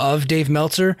knew of Dave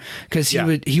Meltzer because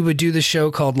he would do the show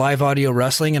called Live Audio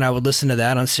Wrestling, and I would listen to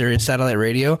that on Sirius Satellite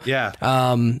Radio. Yeah.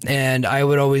 And I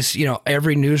would always,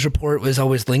 every news report was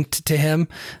always linked to him.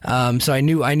 So I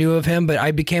knew of him, but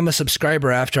I became a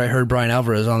subscriber after I heard Brian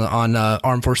Alvarez on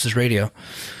Armed Forces Radio.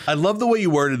 I love the way you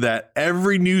worded that.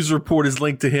 Every news report is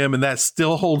linked to him, and that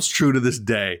still holds true to this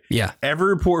day. Yeah.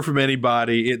 Every report from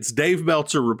anybody, it's Dave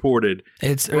Meltzer reported.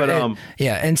 And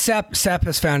Sapp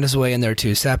has found his way in there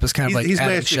too. Sapp is kind of he's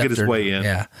managed to get his way in.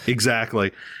 Yeah,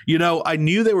 exactly. I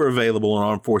knew they were available on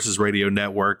Armed Forces Radio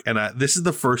Network, and this is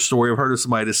the first story I've heard of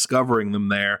somebody discovering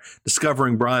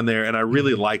Brian there, and I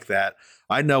really like that.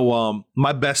 I know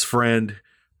my best friend,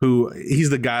 he's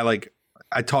the guy like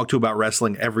I talk to about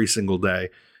wrestling every single day.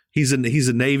 He's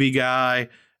a Navy guy,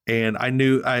 and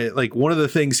one of the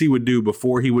things he would do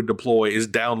before he would deploy is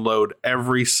download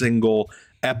every single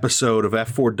episode of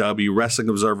F4W Wrestling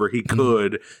Observer he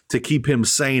could to keep him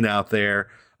sane out there.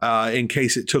 In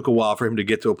case it took a while for him to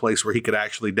get to a place where he could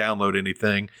actually download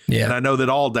anything. Yeah. And I know that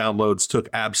all downloads took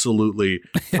absolutely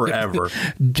forever.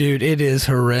 Dude, it is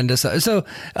horrendous. So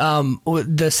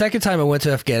the second time I went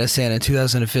to Afghanistan in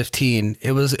 2015,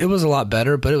 it was a lot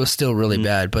better, but it was still really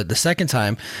bad. But the second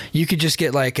time, you could just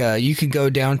get you could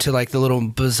go down to the little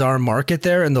bazaar market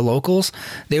there, and the locals,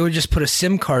 they would just put a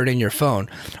SIM card in your phone,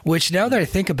 which now that I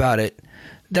think about it,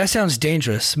 that sounds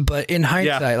dangerous, but in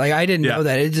hindsight, I didn't know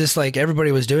that. It's just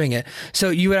everybody was doing it. So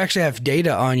you would actually have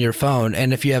data on your phone.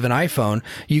 And if you have an iPhone,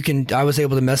 I was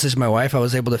able to message my wife. I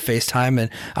was able to FaceTime, and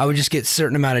I would just get a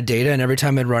certain amount of data. And every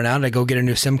time I'd run out, I'd go get a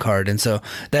new SIM card. And so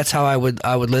that's how I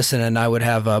would listen. And I would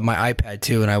have my iPad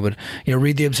too. And I would,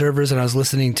 read the Observers, and I was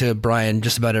listening to Brian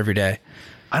just about every day.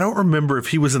 I don't remember if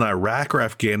he was in Iraq or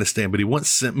Afghanistan, but he once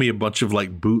sent me a bunch of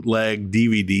bootleg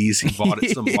DVDs he bought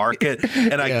at some market.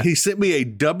 And he sent me a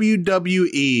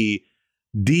WWE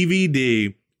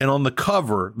DVD, and on the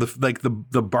cover,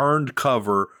 the burned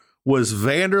cover, was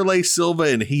Vanderlei Silva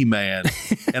and He-Man.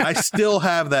 And I still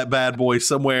have that bad boy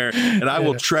somewhere, and I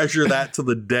will treasure that till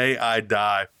the day I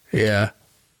die. Yeah.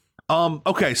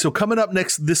 Okay, so coming up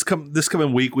next this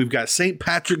coming week, we've got St.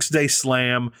 Patrick's Day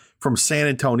Slam from San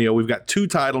Antonio. We've got 2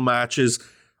 title matches,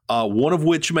 one of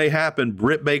which may happen: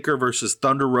 Britt Baker versus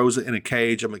Thunder Rosa in a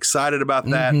cage. I'm excited about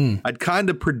that. I'd kind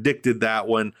of predicted that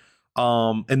one.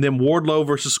 And then Wardlow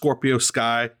versus Scorpio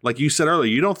Sky. Like you said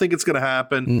earlier, you don't think it's going to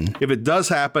happen. If it does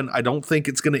happen, I don't think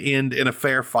it's going to end in a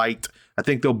fair fight. I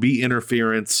think there'll be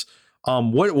interference.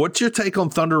 What's your take on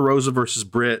Thunder Rosa versus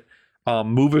Britt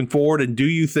moving forward? And do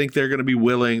you think they'd be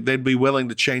willing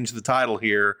to change the title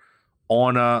here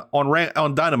on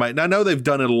Dynamite? And I know they've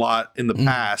done it a lot in the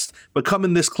past, but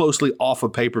coming this closely off a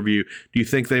pay-per-view, do you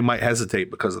think they might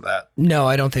hesitate because of that? No,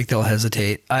 I don't think they'll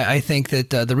hesitate. I think that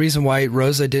the reason why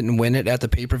Rosa didn't win it at the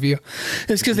pay-per-view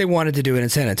is because they wanted to do it in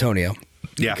San Antonio.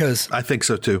 Yeah, because I think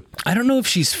so too. I don't know if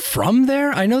she's from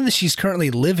there. I know that she's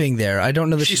currently living there. I don't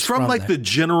know that she's from the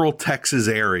General Texas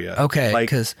area. Okay,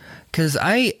 because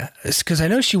I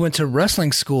know she went to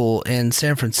wrestling school in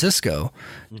San Francisco.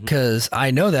 Because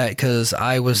I know that because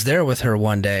I was there with her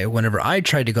one day whenever I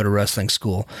tried to go to wrestling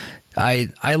school.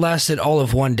 I lasted all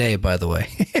of one day, by the way.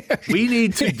 We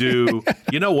need to do,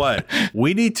 you know what?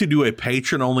 We need to do a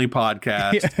patron-only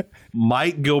podcast,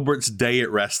 Mike Gilbert's Day at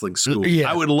Wrestling School.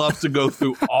 I would love to go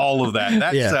through all of that.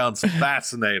 That sounds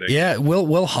fascinating. Yeah,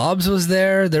 Will Hobbs was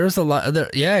there. There was a lot.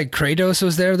 Kratos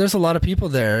was there. There's a lot of people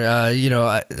there,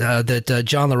 that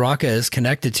John LaRocca is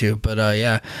connected to. But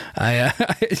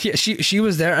she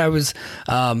was there. I was.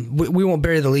 We won't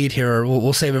bury the lead here.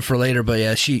 We'll save it for later. But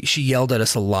yeah, she yelled at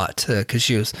us a lot because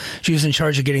she was in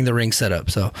charge of getting the ring set up.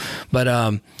 So, but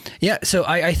so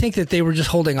I think that they were just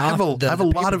holding off. I have a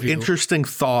lot of interesting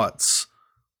thoughts.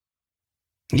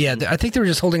 Yeah, I think they were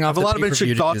just holding off. I have a lot of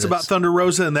interesting thoughts about Thunder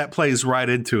Rosa, and that plays right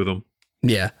into them.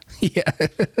 Yeah.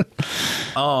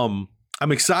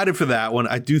 I'm excited for that one.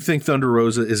 I do think Thunder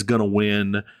Rosa is going to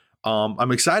win.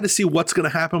 I'm excited to see what's going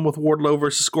to happen with Wardlow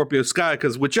versus Scorpio Sky,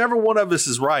 because whichever one of us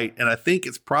is right, and I think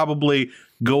it's probably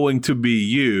going to be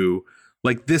you.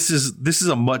 This is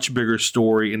a much bigger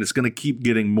story, and it's going to keep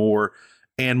getting more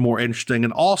and more interesting.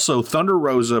 And also, Thunder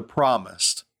Rosa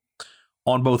promised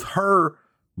on both her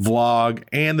vlog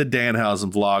and the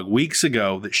Danhausen vlog weeks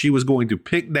ago that she was going to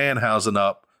pick Danhausen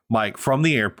up, Mike, from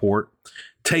the airport,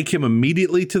 take him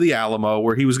immediately to the Alamo,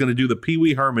 where he was going to do the Pee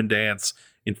Wee Herman dance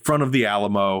in front of the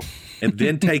Alamo and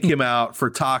then take him out for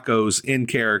tacos in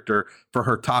character for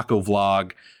her taco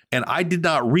vlog. And I did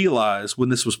not realize when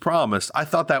this was promised, I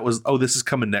thought that was, oh, this is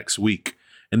coming next week.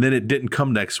 And then it didn't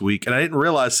come next week. And I didn't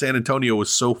realize San Antonio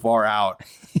was so far out.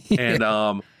 And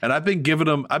I've been giving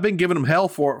them hell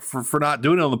for not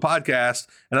doing it on the podcast.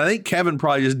 And I think Kevin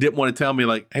probably just didn't want to tell me,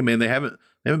 like, hey man, they haven't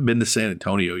been to San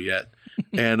Antonio yet.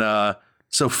 And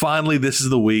so finally this is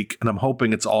the week, and I'm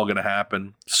hoping it's all gonna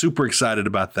happen. Super excited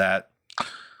about that.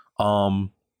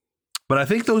 But I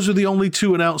think those are the only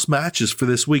two announced matches for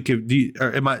this week. Do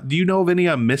you know of any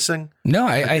I'm missing? No,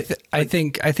 I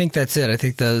think that's it. I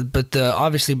think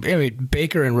obviously, I mean,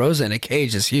 Baker and Rosa in a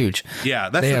cage is huge. Yeah,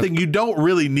 that's the thing. You don't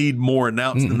really need more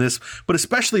announced than this, but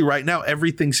especially right now,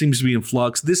 everything seems to be in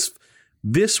flux.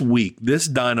 This week, this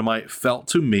Dynamite felt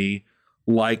to me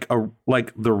like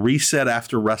the reset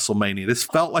after WrestleMania. This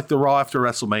felt like the Raw after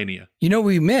WrestleMania. You know,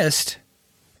 we missed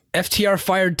FTR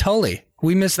fired Tully.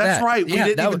 We missed that. That's right. We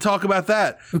didn't even talk about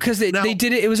that. Because they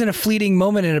did it. It was in a fleeting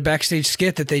moment in a backstage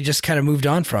skit that they just kind of moved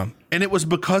on from. And it was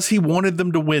because he wanted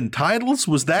them to win titles?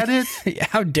 Was that it?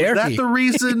 How dare he? Was that the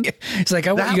reason? It's like,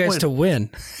 I want you guys to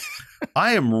win.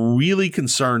 I am really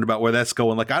concerned about where that's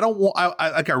going. Like, I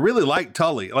really like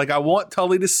Tully. Like, I want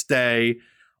Tully to stay.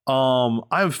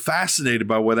 I'm fascinated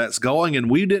by where that's going, and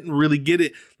we didn't really get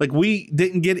it. Like, we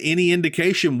didn't get any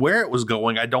indication where it was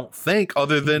going, I don't think,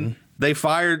 other than they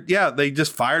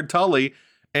just fired Tully,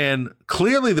 and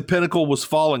clearly the Pinnacle was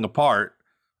falling apart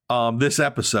this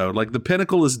episode. Like, the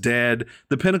Pinnacle is dead.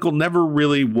 The Pinnacle never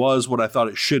really was what I thought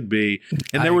it should be.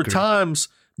 And there were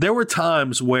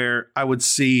times where I would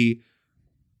see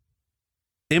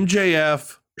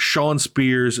MJF, Shawn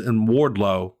Spears, and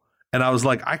Wardlow, and I was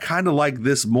like, I kind of like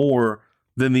this more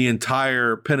than the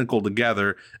entire Pinnacle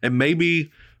together. And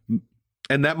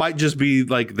that might just be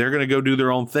like they're going to go do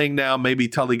their own thing now. Maybe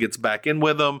Tully gets back in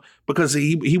with them because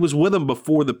he was with them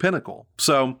before the Pinnacle.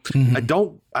 So I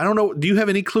don't know. Do you have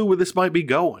any clue where this might be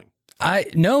going?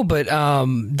 No, but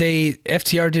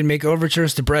FTR did make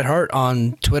overtures to Bret Hart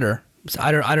on Twitter. So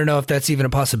I don't know if that's even a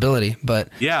possibility, but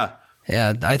yeah,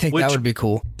 I think that would be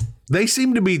cool. They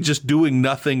seem to be just doing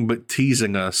nothing but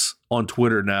teasing us on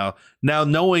Twitter now. Now,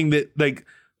 knowing that, like,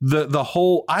 the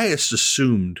whole, I just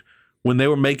assumed when they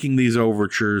were making these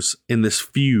overtures in this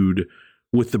feud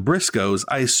with the Briscoes,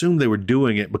 I assumed they were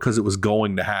doing it because it was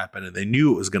going to happen and they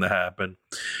knew it was going to happen.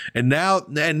 And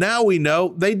now we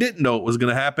know they didn't know it was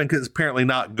going to happen because it's apparently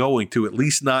not going to, at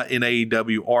least not in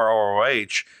AEW or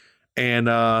ROH. And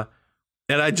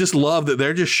I just love that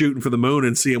they're just shooting for the moon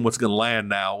and seeing what's going to land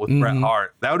now with Bret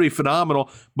Hart. That would be phenomenal.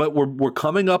 But we're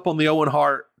coming up on the Owen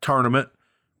Hart tournament.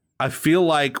 I feel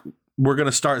like we're going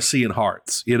to start seeing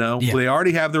Harts. You know, They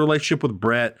already have the relationship with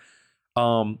Bret.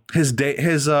 His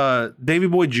Davey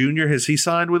Boy Jr., has he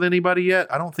signed with anybody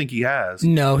yet? I don't think he has.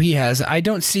 No, he has. I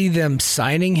don't see them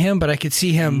signing him, but I could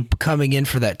see him coming in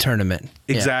for that tournament.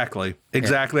 Exactly.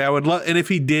 I would love, and if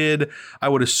he did, I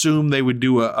would assume they would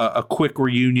do a quick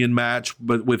reunion match,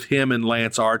 but with him and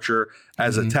Lance Archer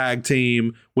as a tag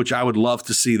team, which I would love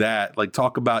to see that. Like,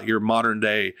 talk about your modern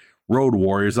day Road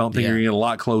Warriors. I don't think you're getting a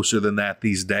lot closer than that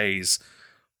these days.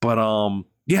 But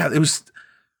it was.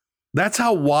 That's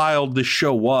how wild this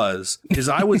show was, is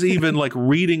I was even like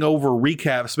reading over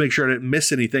recaps to make sure I didn't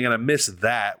miss anything, and I missed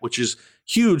that, which is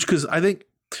huge because I think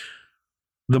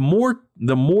the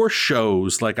more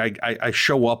shows like I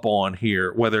show up on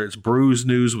here, whether it's Brews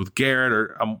News with Garrett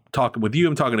or I'm talking with you,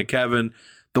 I'm talking to Kevin,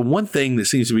 the one thing that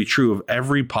seems to be true of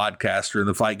every podcaster in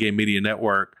the Fight Game Media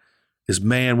Network is,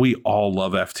 man, we all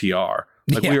love FTR.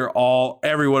 Like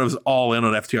everyone was all in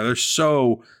on FTR. They're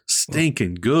so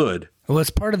stinking good. Well,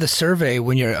 it's part of the survey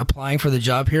when you're applying for the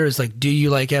job here is like, do you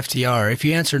like FTR? If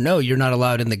you answer no, you're not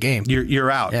allowed in the game. You're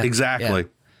out. Yeah. Exactly.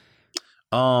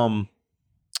 Yeah.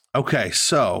 Okay,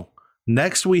 so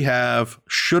next we have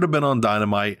Should Have Been on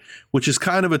Dynamite, which is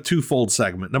kind of a twofold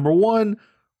segment. Number one,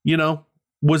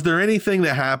 was there anything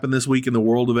that happened this week in the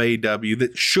world of AEW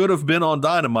that should have been on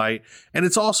Dynamite? And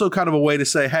it's also kind of a way to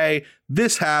say, hey,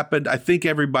 this happened. I think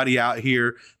everybody out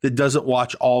here that doesn't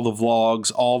watch all the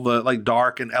vlogs, all the like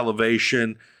Dark and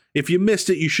Elevation, if you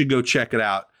missed it, you should go check it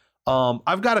out.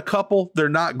 I've got a couple. They're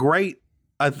not great.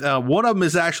 One of them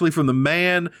is actually from the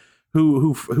man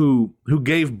who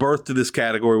gave birth to this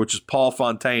category, which is Paul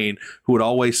Fontaine, who would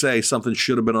always say something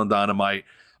should have been on Dynamite.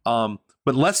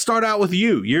 But let's start out with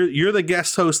you. You're the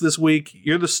guest host this week.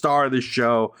 You're the star of this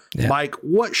show. Yeah. Mike,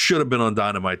 what should have been on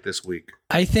Dynamite this week?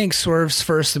 I think Swerve's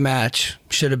first match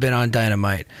should have been on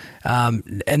Dynamite.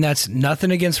 And that's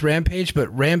nothing against Rampage, but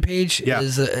Rampage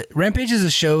is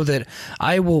a show that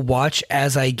I will watch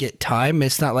as I get time.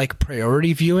 It's not like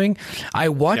priority viewing. I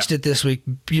watched it this week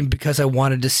because I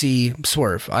wanted to see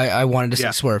Swerve. I wanted to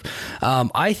see Swerve.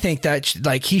 I think that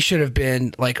he should have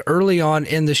been like early on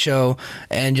in the show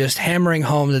and just hammering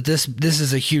home that this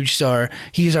is a huge star.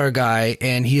 He's our guy,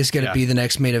 and he is going to be the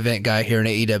next main event guy here in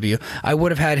AEW. I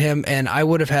would have had him, and I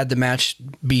would have had the match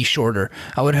be shorter.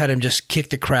 I would have had him just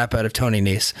kick the crap out of Tony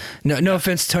Nese. No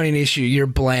offense, Tony Nese, you're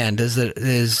bland.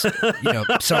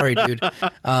 Sorry, dude. But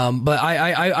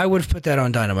I would have put that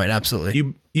on Dynamite.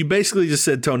 Absolutely. You basically just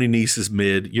said Tony Nese is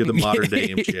mid. You're the modern day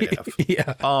MJF.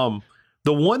 Yeah.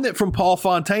 The one that from Paul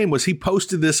Fontaine was he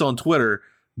posted this on Twitter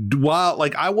while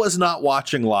I was not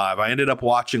watching live. I ended up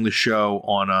watching the show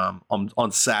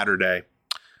on Saturday,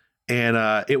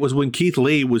 and it was when Keith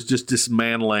Lee was just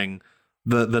dismantling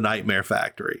the Nightmare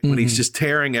Factory, when he's just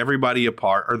tearing everybody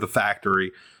apart, or the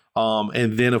factory.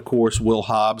 And then of course Will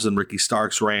Hobbs and Ricky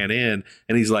Starks ran in,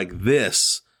 and he's like,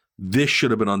 this should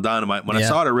have been on Dynamite. When I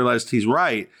saw it, I realized he's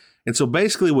right. And so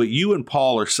basically what you and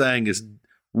Paul are saying is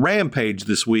Rampage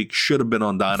this week should have been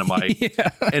on Dynamite.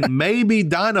 And maybe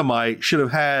Dynamite should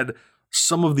have had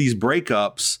some of these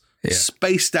breakups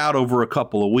spaced out over a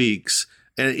couple of weeks,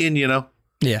 and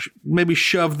maybe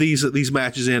shove these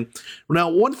matches in. Now,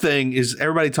 one thing is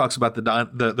everybody talks about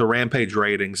the Rampage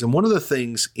ratings, and one of the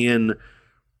things in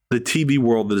the TV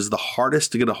world that is the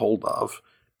hardest to get a hold of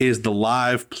is the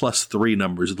live +3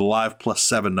 numbers, the live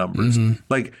 +7 numbers.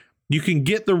 Like you can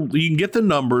get the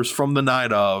numbers from the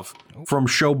night of from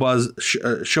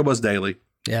Showbuzz Daily.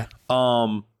 Yeah.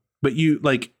 But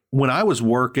when I was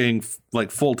working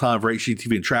full time for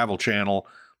HGTV and Travel Channel,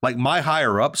 my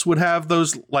higher ups would have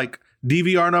those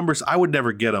DVR numbers. I would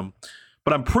never get them,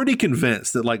 but I'm pretty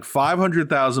convinced that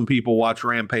 500,000 people watch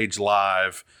Rampage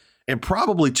live, and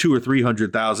probably 200,000 or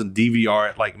 300,000 DVR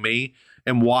it like me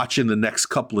and watch in the next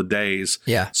couple of days.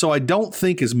 Yeah. So I don't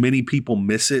think as many people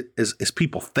miss it as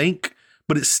people think,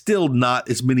 but it's still not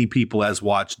as many people as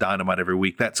watch Dynamite every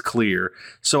week. That's clear.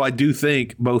 So I do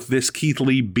think both this Keith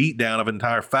Lee beatdown of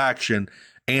entire faction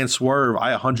and Swerve,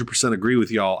 I 100% agree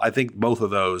with y'all. I think both of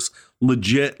those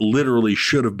literally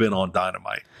should have been on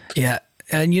Dynamite. Yeah.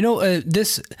 And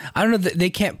this, I don't know, they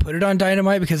can't put it on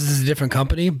Dynamite because this is a different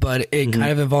company, but it kind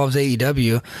of involves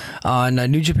AEW. On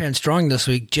New Japan Strong this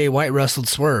week, Jay White wrestled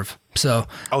Swerve. So,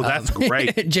 that's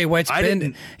great. Jay White's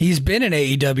he's been in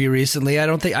AEW recently. I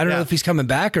don't know if he's coming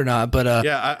back or not, but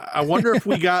I wonder if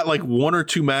we got one or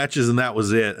two matches and that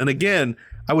was it. And again,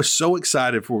 I was so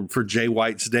excited for Jay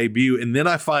White's debut, and then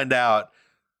I find out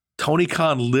Tony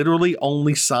Khan literally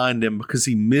only signed him because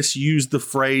he misused the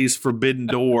phrase Forbidden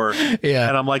Door. Yeah.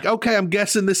 And I'm like, okay, I'm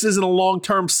guessing this isn't a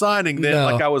long-term signing then,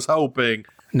 like I was hoping.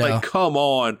 No. Come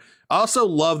on. I also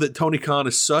love that Tony Khan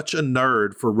is such a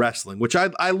nerd for wrestling, which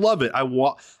I love it. I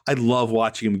love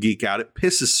watching him geek out. It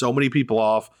pisses so many people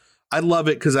off. I love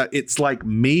it because it's like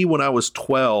me when I was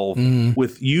 12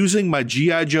 with using my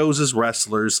G.I. Joes as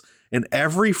wrestlers. And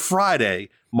every Friday,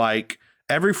 Mike,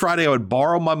 I would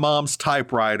borrow my mom's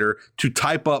typewriter to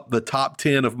type up the top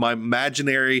 10 of my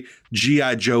imaginary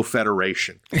G.I. Joe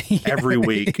Federation every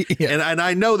week. And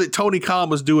I know that Tony Khan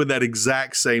was doing that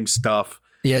exact same stuff.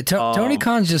 Yeah, Tony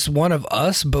Khan's just one of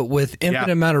us, but with infinite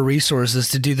amount of resources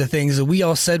to do the things that we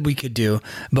all said we could do,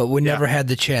 but we never had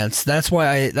the chance. That's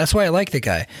why I like the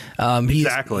guy.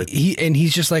 Exactly.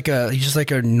 He's just like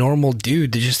a normal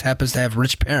dude that just happens to have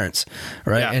rich parents,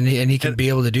 right? Yeah. And he can be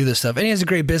able to do this stuff, and he has a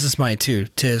great business mind too.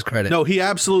 To his credit, no, he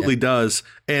absolutely does.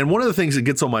 And one of the things that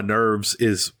gets on my nerves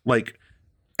is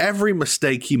every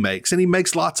mistake he makes, and he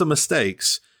makes lots of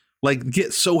mistakes.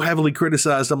 Get so heavily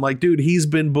criticized. I'm like, dude, he's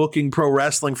been booking pro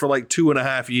wrestling for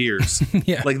 2.5 years.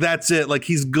 That's it.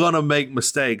 He's gonna make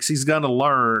mistakes. He's gonna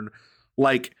learn.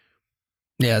 There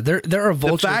are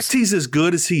vultures. The fact he's as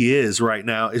good as he is right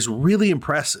now is really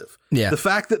impressive. Yeah. The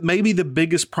fact that maybe the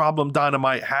biggest problem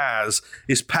Dynamite has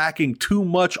is packing too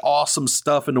much awesome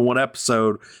stuff into one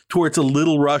episode to where it's a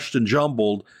little rushed and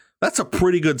jumbled. That's a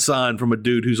pretty good sign from a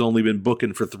dude who's only been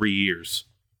booking for 3 years.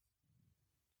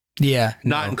 Yeah,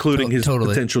 not including his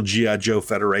potential G.I. Joe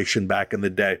Federation back in the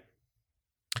day.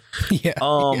 Yeah.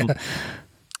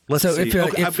 Let's see. If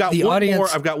I've got one more.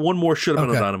 I've got one more. Should have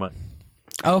been on Dynamite.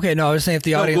 Okay, no, I was saying if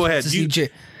the audience wants to see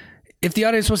if the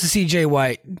audience wants to see Jay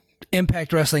White,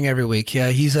 Impact Wrestling every week.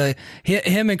 Yeah,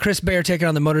 him and Chris Bay are taking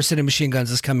on the Motor City Machine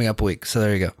Guns this coming up week. So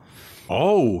there you go.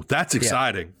 Oh, that's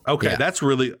exciting. Yeah. Okay, that's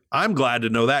really. I'm glad to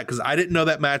know that because I didn't know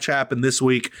that match happened this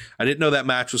week. I didn't know that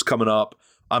match was coming up.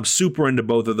 I'm super into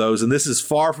both of those. And this is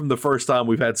far from the first time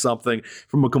we've had something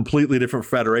from a completely different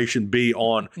federation be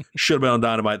on Should Have Been on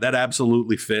Dynamite. That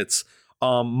absolutely fits.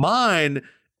 Mine,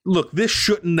 look, this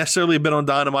shouldn't necessarily have been on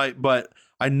Dynamite, but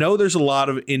I know there's a lot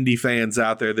of indie fans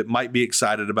out there that might be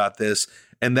excited about this.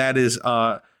 And that is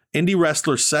indie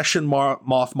wrestler Session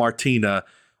Moth Martina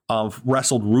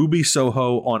wrestled Ruby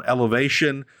Soho on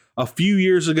Elevation a few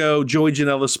years ago. Joey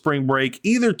Janela's Spring Break,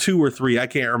 either 2 or 3, I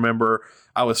can't remember.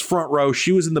 I was front row.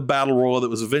 She was in the battle royal that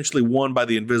was eventually won by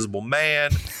the Invisible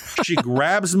Man. She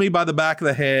grabs me by the back of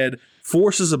the head,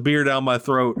 forces a beer down my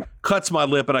throat, cuts my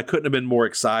lip, and I couldn't have been more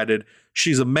excited.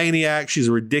 She's a maniac. She's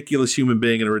a ridiculous human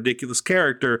being and a ridiculous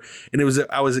character. And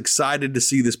I was excited to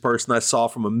see this person I saw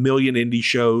from a million indie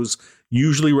shows,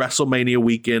 usually WrestleMania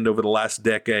weekend over the last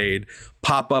decade,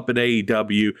 pop up in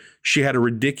AEW. She had a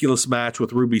ridiculous match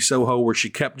with Ruby Soho where she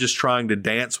kept just trying to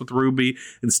dance with Ruby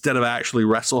instead of actually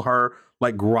wrestle her,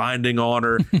 like grinding on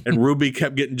her. And Ruby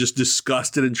kept getting just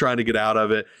disgusted and trying to get out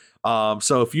of it.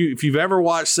 So if you've ever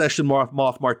watched Session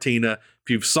Moth Martina, if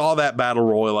you saw that battle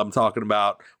royal I'm talking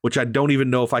about, which I don't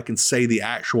even know if I can say the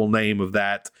actual name of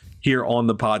that here on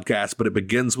the podcast, but it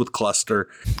begins with cluster.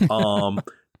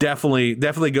 Definitely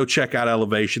go check out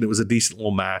Elevation. It was a decent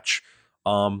little match.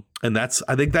 And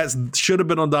I think that's should have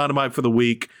been on Dynamite for the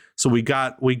week. So we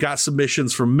got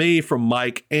submissions from me, from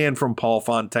Mike, and from Paul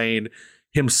Fontaine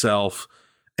himself.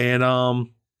 And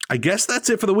I guess that's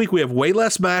it for the week. We have way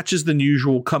less matches than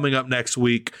usual coming up next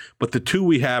week, but the 2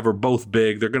 we have are both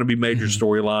big. They're going to be major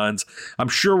storylines. I'm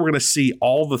sure we're going to see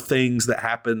all the things that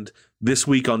happened this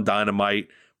week on Dynamite.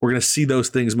 We're going to see those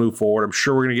things move forward. I'm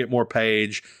sure we're going to get more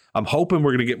Paige. I'm hoping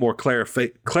we're going to get more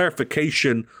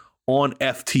clarification on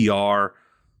FTR.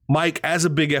 Mike, as a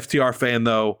big FTR fan,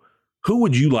 though, who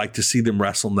would you like to see them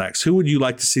wrestle next? Who would you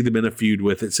like to see them in a feud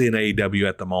with? It's in AEW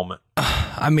at the moment.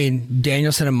 I mean,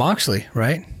 Danielson and Moxley,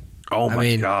 right? Oh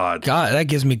my God, that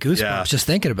gives me goosebumps just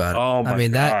thinking about it. Oh my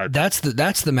God. that's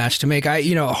the match to make.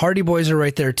 Hardy Boys are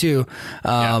right there too.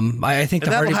 I think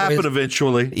that'll happen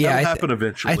eventually. Yeah, that'll happen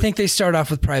eventually. I think they start off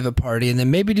with Private Party and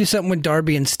then maybe do something with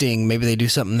Darby and Sting. Maybe they do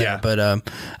something there.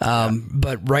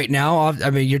 But right now, I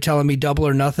mean, you're telling me Double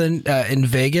or Nothing in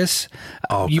Vegas.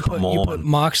 You put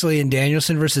Moxley and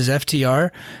Danielson versus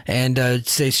FTR and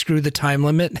say screw the time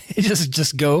limit.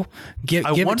 just go. Give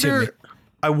it to me.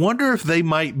 I wonder if they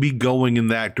might be going in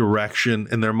that direction,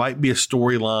 and there might be a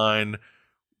storyline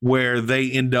where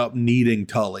they end up needing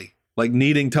Tully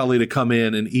to come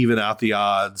in and even out the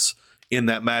odds in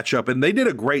that matchup. And they did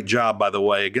a great job, by the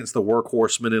way, against the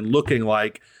Workhorsemen in looking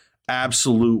like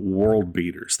absolute world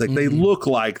beaters. They look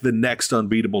like the next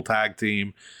unbeatable tag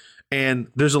team. And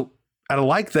I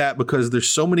like that because there's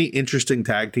so many interesting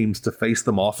tag teams to face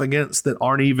them off against that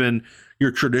aren't even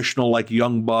your traditional like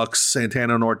Young Bucks,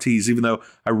 Santana and Ortiz, even though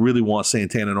I really want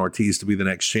Santana and Ortiz to be the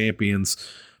next champions.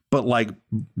 But like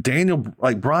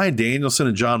Bryan Danielson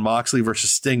and Jon Moxley versus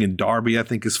Sting and Darby, I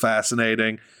think is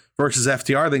fascinating. Versus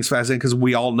FTR, I think is fascinating because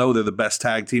we all know they're the best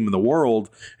tag team in the world.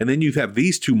 And then you have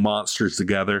these two monsters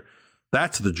together.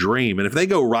 That's the dream. And if they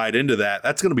go right into that,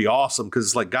 that's going to be awesome because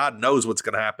it's like God knows what's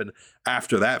going to happen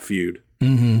after that feud.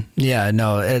 Mm-hmm. Yeah,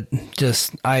 no, it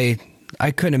just, I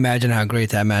couldn't imagine how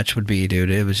great that match would be,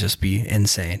 dude. It would just be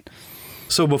insane.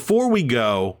 So before we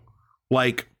go,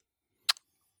 like,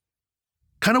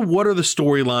 kind of what are the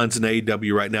storylines in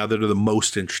AEW right now that are the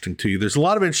most interesting to you? There's a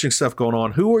lot of interesting stuff going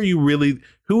on.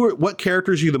 What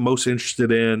characters are you the most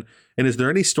interested in? And is there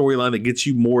any storyline that gets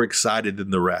you more excited than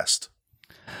the rest?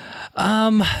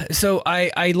 So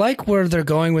I like where they're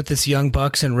going with this Young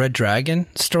Bucks and Red Dragon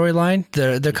storyline.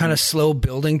 They're kind of slow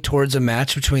building towards a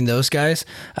match between those guys.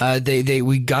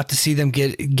 We got to see them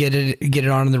get it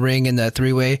on in the ring in that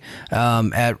 3-way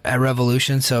at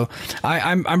Revolution. So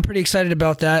I'm pretty excited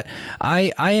about that.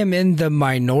 I am in the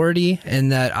minority in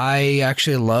that I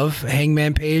actually love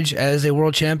Hangman Page as a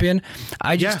world champion.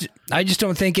 I just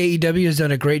don't think AEW has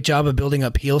done a great job of building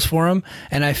up heels for him,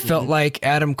 and I felt like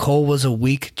Adam Cole was a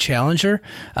weak challenger.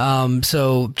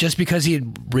 So just because he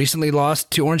had recently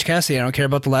lost to Orange Cassidy, I don't care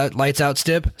about the lights out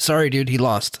stip. Sorry, dude, he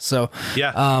lost. So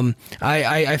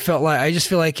I felt like I just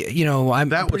feel like I'm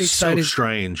pretty excited. So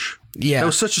strange. Yeah, that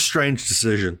was such a strange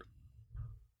decision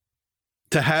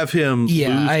to have him lose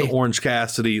to Orange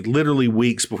Cassidy literally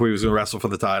weeks before he was going to wrestle for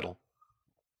the title.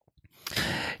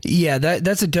 Yeah,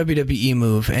 that's a WWE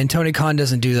move, and Tony Khan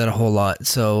doesn't do that a whole lot.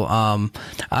 So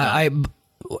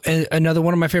And another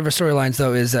one of my favorite storylines,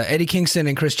 though, is Eddie Kingston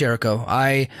and Chris Jericho.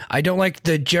 I don't like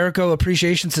the Jericho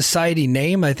Appreciation Society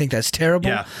name. I think that's terrible.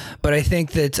 Yeah. But I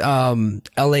think that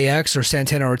LAX or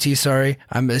Santana Ortiz, sorry,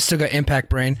 I still got Impact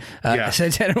Brain.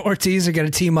 Santana Ortiz are going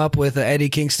to team up with Eddie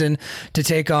Kingston to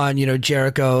take on,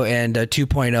 Jericho and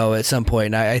 2.0 at some point.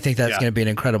 And I think that's going to be an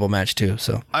incredible match too.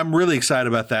 So I'm really excited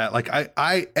about that. Like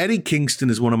Eddie Kingston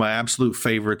is one of my absolute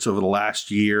favorites over the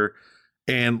last year.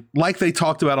 And like they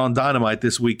talked about on Dynamite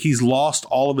this week, he's lost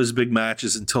all of his big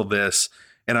matches until this.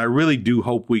 And I really do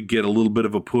hope we get a little bit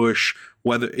of a push,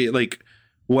 whether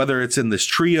it's in this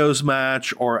trios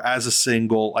match or as a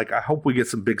single. Like, I hope we get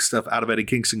some big stuff out of Eddie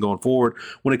Kingston going forward.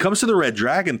 When it comes to the Red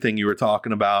Dragon thing you were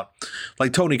talking about,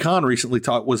 like Tony Khan recently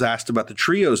was asked about the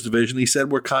trios division. He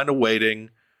said, we're kind of waiting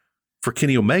for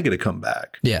Kenny Omega to come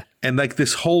back. Yeah. And like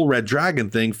this whole Red Dragon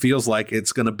thing feels like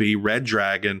it's going to be Red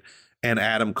Dragon and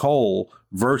Adam Cole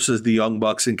versus the Young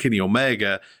Bucks and Kenny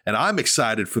Omega. And I'm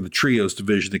excited for the trios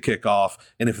division to kick off.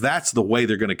 And if that's the way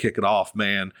they're going to kick it off,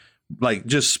 man, like,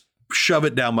 just shove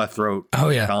it down my throat. Oh,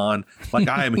 yeah. Con. Like,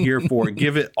 I am here for it.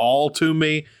 Give it all to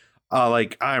me.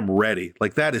 Like, I'm ready.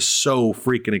 Like, that is so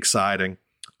freaking exciting.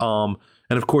 And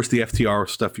of course, the FTR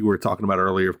stuff you were talking about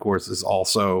earlier, of course, is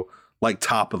also like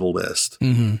top of the list.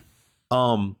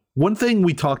 Mm-hmm. One thing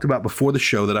we talked about before the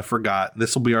show that I forgot,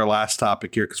 this will be our last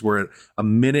topic here because we're at a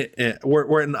minute,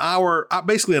 we're at an hour,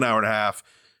 basically an hour and a half,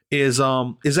 is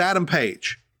Adam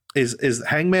Page. Is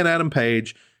Hangman Adam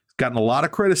Page. Gotten a lot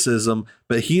of criticism,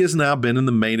 but he has now been in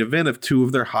the main event of two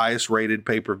of their highest rated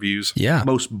pay-per-views,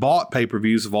 most bought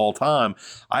pay-per-views of all time.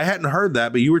 I hadn't heard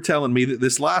that, but you were telling me that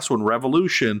this last one,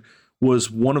 Revolution,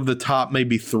 was one of the top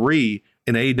maybe 3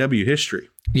 in AEW history.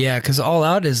 Yeah, because All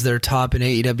Out is their top in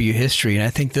AEW history, and I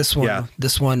think this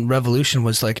one Revolution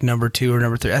was like number 2 or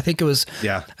number 3. I think it was.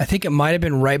 Yeah. I think it might have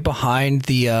been right behind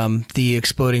the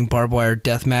exploding barbed wire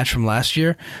death match from last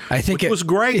year. I think it was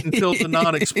great until the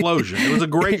non-explosion. It was a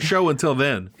great show until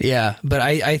then. Yeah, but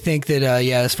I think that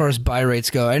as far as buy rates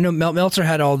go, I know Meltzer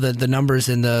had all the numbers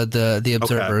in the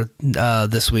Observer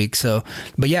this week. So,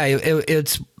 but yeah,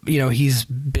 it's he's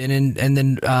been in, and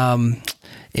then.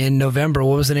 In November,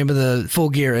 what was the name of the Full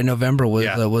Gear in November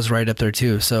was right up there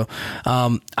too. So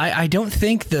I don't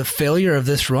think the failure of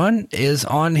this run is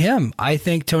on him. I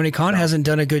think Tony Khan hasn't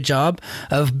done a good job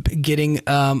of getting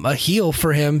a heel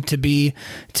for him to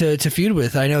feud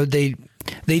with. I know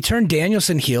they turned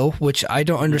Danielson heel, which I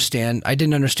don't understand. I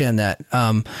didn't understand that.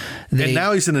 And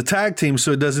now he's in a tag team,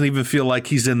 so it doesn't even feel like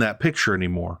he's in that picture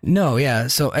anymore. No, yeah.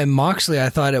 So, and Moxley, I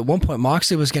thought at one point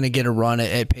Moxley was going to get a run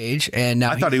at Page, and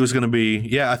now I thought he was going to be.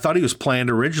 Yeah, I thought he was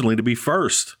planned originally to be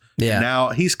first. Yeah. Now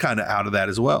he's kind of out of that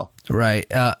as well.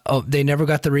 Right. They never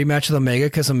got the rematch with Omega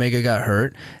because Omega got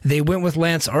hurt. They went with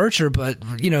Lance Archer, but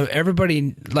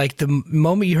everybody, like, the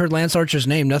moment you heard Lance Archer's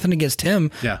name, nothing against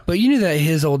him. Yeah. But you knew that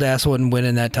his old ass wouldn't win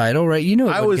in that title, right? You knew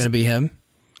it was going to be him.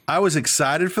 I was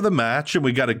excited for the match, and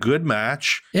we got a good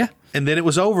match. Yeah. And then it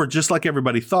was over just like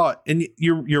everybody thought. And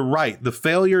you're right. The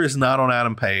failure is not on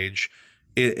Adam Page,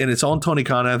 and it's on Tony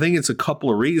Khan. I think it's a couple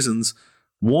of reasons.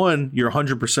 One, you're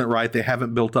 100% right. They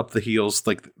haven't built up the heels.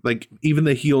 Like even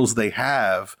the heels they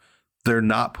have, they're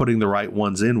not putting the right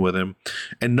ones in with him.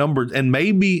 And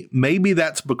maybe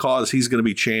that's because he's going to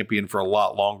be champion for a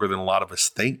lot longer than a lot of us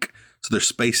think. So they're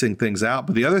spacing things out.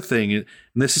 But the other thing, and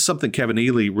this is something Kevin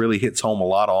Ely really hits home a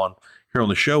lot on here on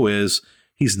the show, is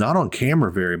he's not on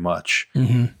camera very much.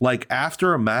 Mm-hmm. Like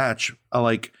after a match,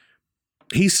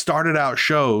 he started out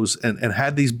shows and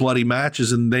had these bloody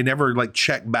matches, and they never like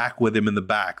check back with him in the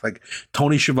back. Like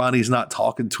Tony Schiavone's not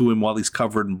talking to him while he's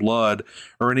covered in blood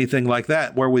or anything like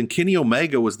that. Where when Kenny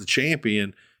Omega was the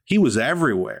champion, he was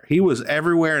everywhere. He was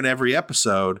everywhere in every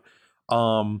episode,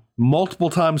 multiple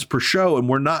times per show. And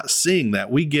we're not seeing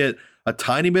that. We get a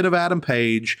tiny bit of Adam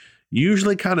Page,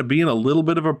 usually kind of being a little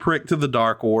bit of a prick to the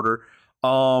Dark Order.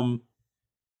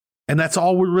 And that's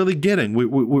all we're really getting.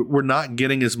 We're not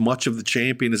getting as much of the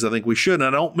champion as I think we should. And I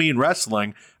don't mean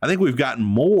wrestling. I think we've gotten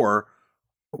more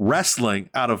wrestling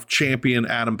out of champion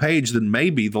Adam Page than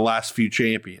maybe the last few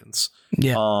champions.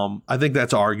 Yeah. I think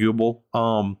that's arguable.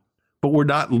 But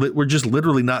we're just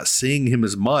literally not seeing him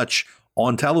as much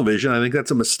on television. I think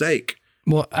that's a mistake.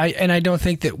 Well, I don't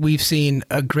think that we've seen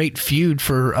a great feud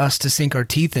for us to sink our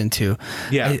teeth into.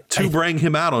 Yeah, bring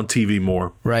him out on TV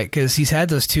more. Right, because he's had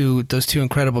those two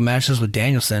incredible matches with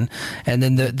Danielson, and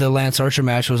then the Lance Archer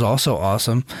match was also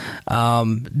awesome.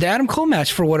 The Adam Cole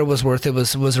match, for what it was worth, it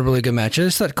was a really good match. I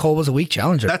just thought Cole was a weak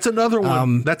challenger. That's another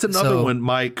one. That's another one,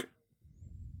 Mike.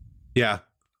 Yeah,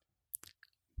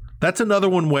 that's another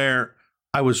one where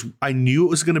I knew it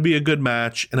was going to be a good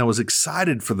match, and I was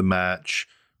excited for the match.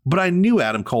 but I knew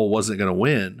Adam Cole wasn't going to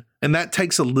win. And that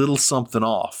takes a little something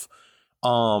off.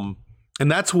 And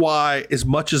that's why, as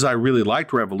much as I really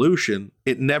liked Revolution,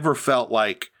 it never felt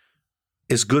like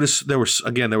as good as there was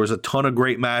a ton of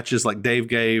great matches. Like Dave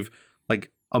gave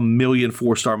like a million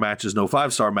 4-star matches, no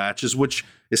 5-star matches, which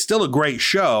is still a great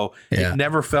show. Yeah. It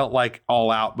never felt like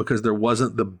All Out because there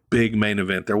wasn't the big main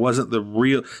event. There wasn't the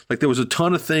real, like there was a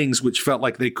ton of things which felt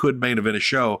like they could main event a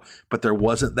show, but there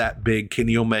wasn't that big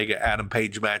Kenny Omega, Adam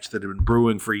Page match that had been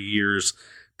brewing for years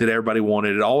that everybody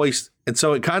wanted. It always, and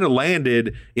so it kind of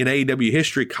landed in AEW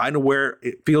history kind of where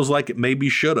it feels like it maybe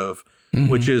should have,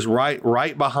 which is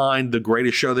right behind the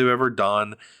greatest show they've ever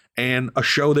done, and a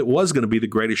show that was going to be the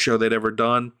greatest show they'd ever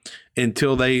done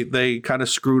until they kind of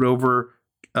screwed over,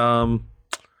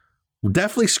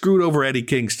 definitely screwed over Eddie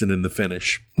Kingston in the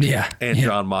finish. Yeah. And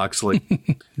Jon Moxley.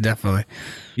 Definitely.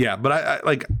 Yeah. But I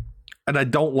like, and I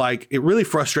don't like, it really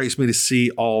frustrates me to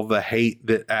see all the hate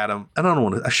that Adam,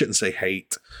 and I shouldn't say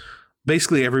hate.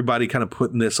 Basically everybody kind of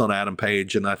putting this on Adam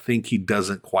Page, and I think he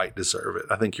doesn't quite deserve it.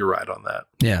 I think you're right on that.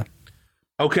 Yeah.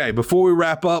 Okay, before we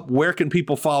wrap up, where can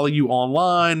people follow you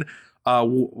online?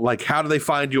 Like, how do they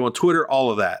find you on Twitter?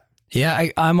 All of that. Yeah,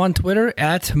 I'm on Twitter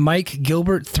at Mike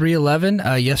Gilbert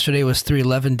 311. Yesterday was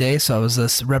 311 day, so I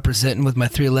was representing with my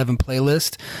 311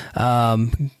 playlist,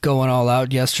 going all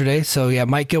out yesterday. So yeah,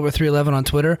 Mike Gilbert 311 on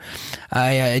Twitter.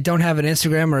 I don't have an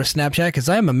Instagram or a Snapchat because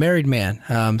I am a married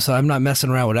man, so I'm not messing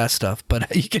around with that stuff.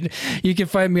 But you can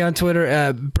find me on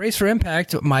Twitter. Brace for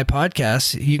Impact, my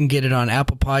podcast. You can get it on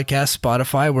Apple Podcasts,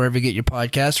 Spotify, wherever you get your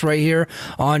podcasts. Right here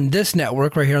on this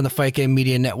network, right here on the Fight Game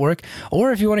Media Network.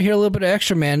 Or if you want to hear a little bit of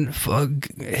extra, man,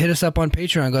 hit us up on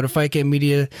Patreon. Go to Fight Game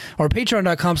Media or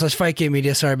patreon.com/Fight Game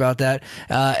Media. Sorry about that.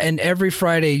 And every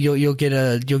Friday you'll get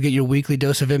your weekly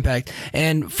dose of Impact.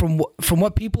 And from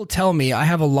what people tell me, I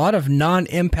have a lot of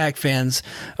non-Impact fans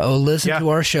listen to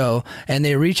our show, and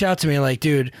they reach out to me like,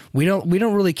 dude, we don't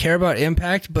really care about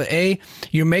Impact, but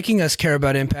you're making us care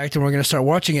about Impact, and we're going to start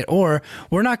watching it, or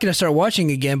we're not going to start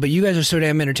watching again, but you guys are so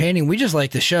damn entertaining. We just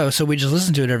like the show, so we just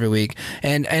listen to it every week.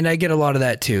 And I get a lot of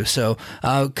that too. So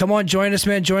come on, join us,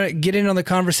 man. Get in on the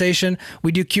conversation.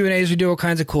 We do Q&As. We do all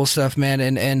kinds of cool stuff, man.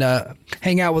 And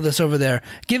hang out with us over there.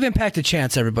 Give Impact a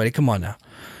chance, everybody. Come on now.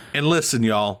 And listen,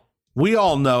 y'all. We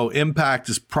all know Impact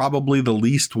is probably the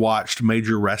least watched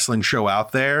major wrestling show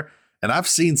out there. And I've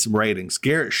seen some ratings.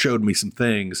 Garrett showed me some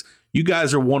things. You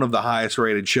guys are one of the highest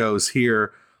rated shows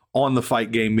here on the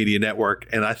Fight Game Media Network.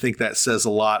 And I think that says a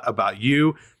lot about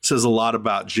you. Says a lot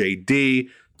about JD.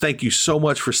 Thank you so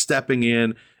much for stepping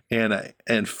in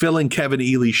and filling Kevin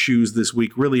Ely's shoes this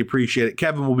week. Really appreciate it.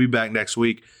 Kevin will be back next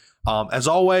week. As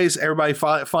always, everybody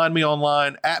find me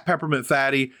online at Peppermint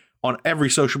Fatty on every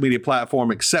social media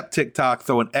platform except TikTok.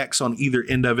 Throw an X on either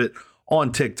end of it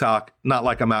on TikTok. Not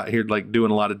like I'm out here like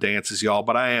doing a lot of dances, y'all,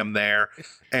 but I am there.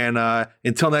 And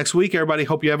until next week, everybody,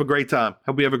 hope you have a great time.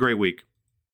 Hope you have a great week.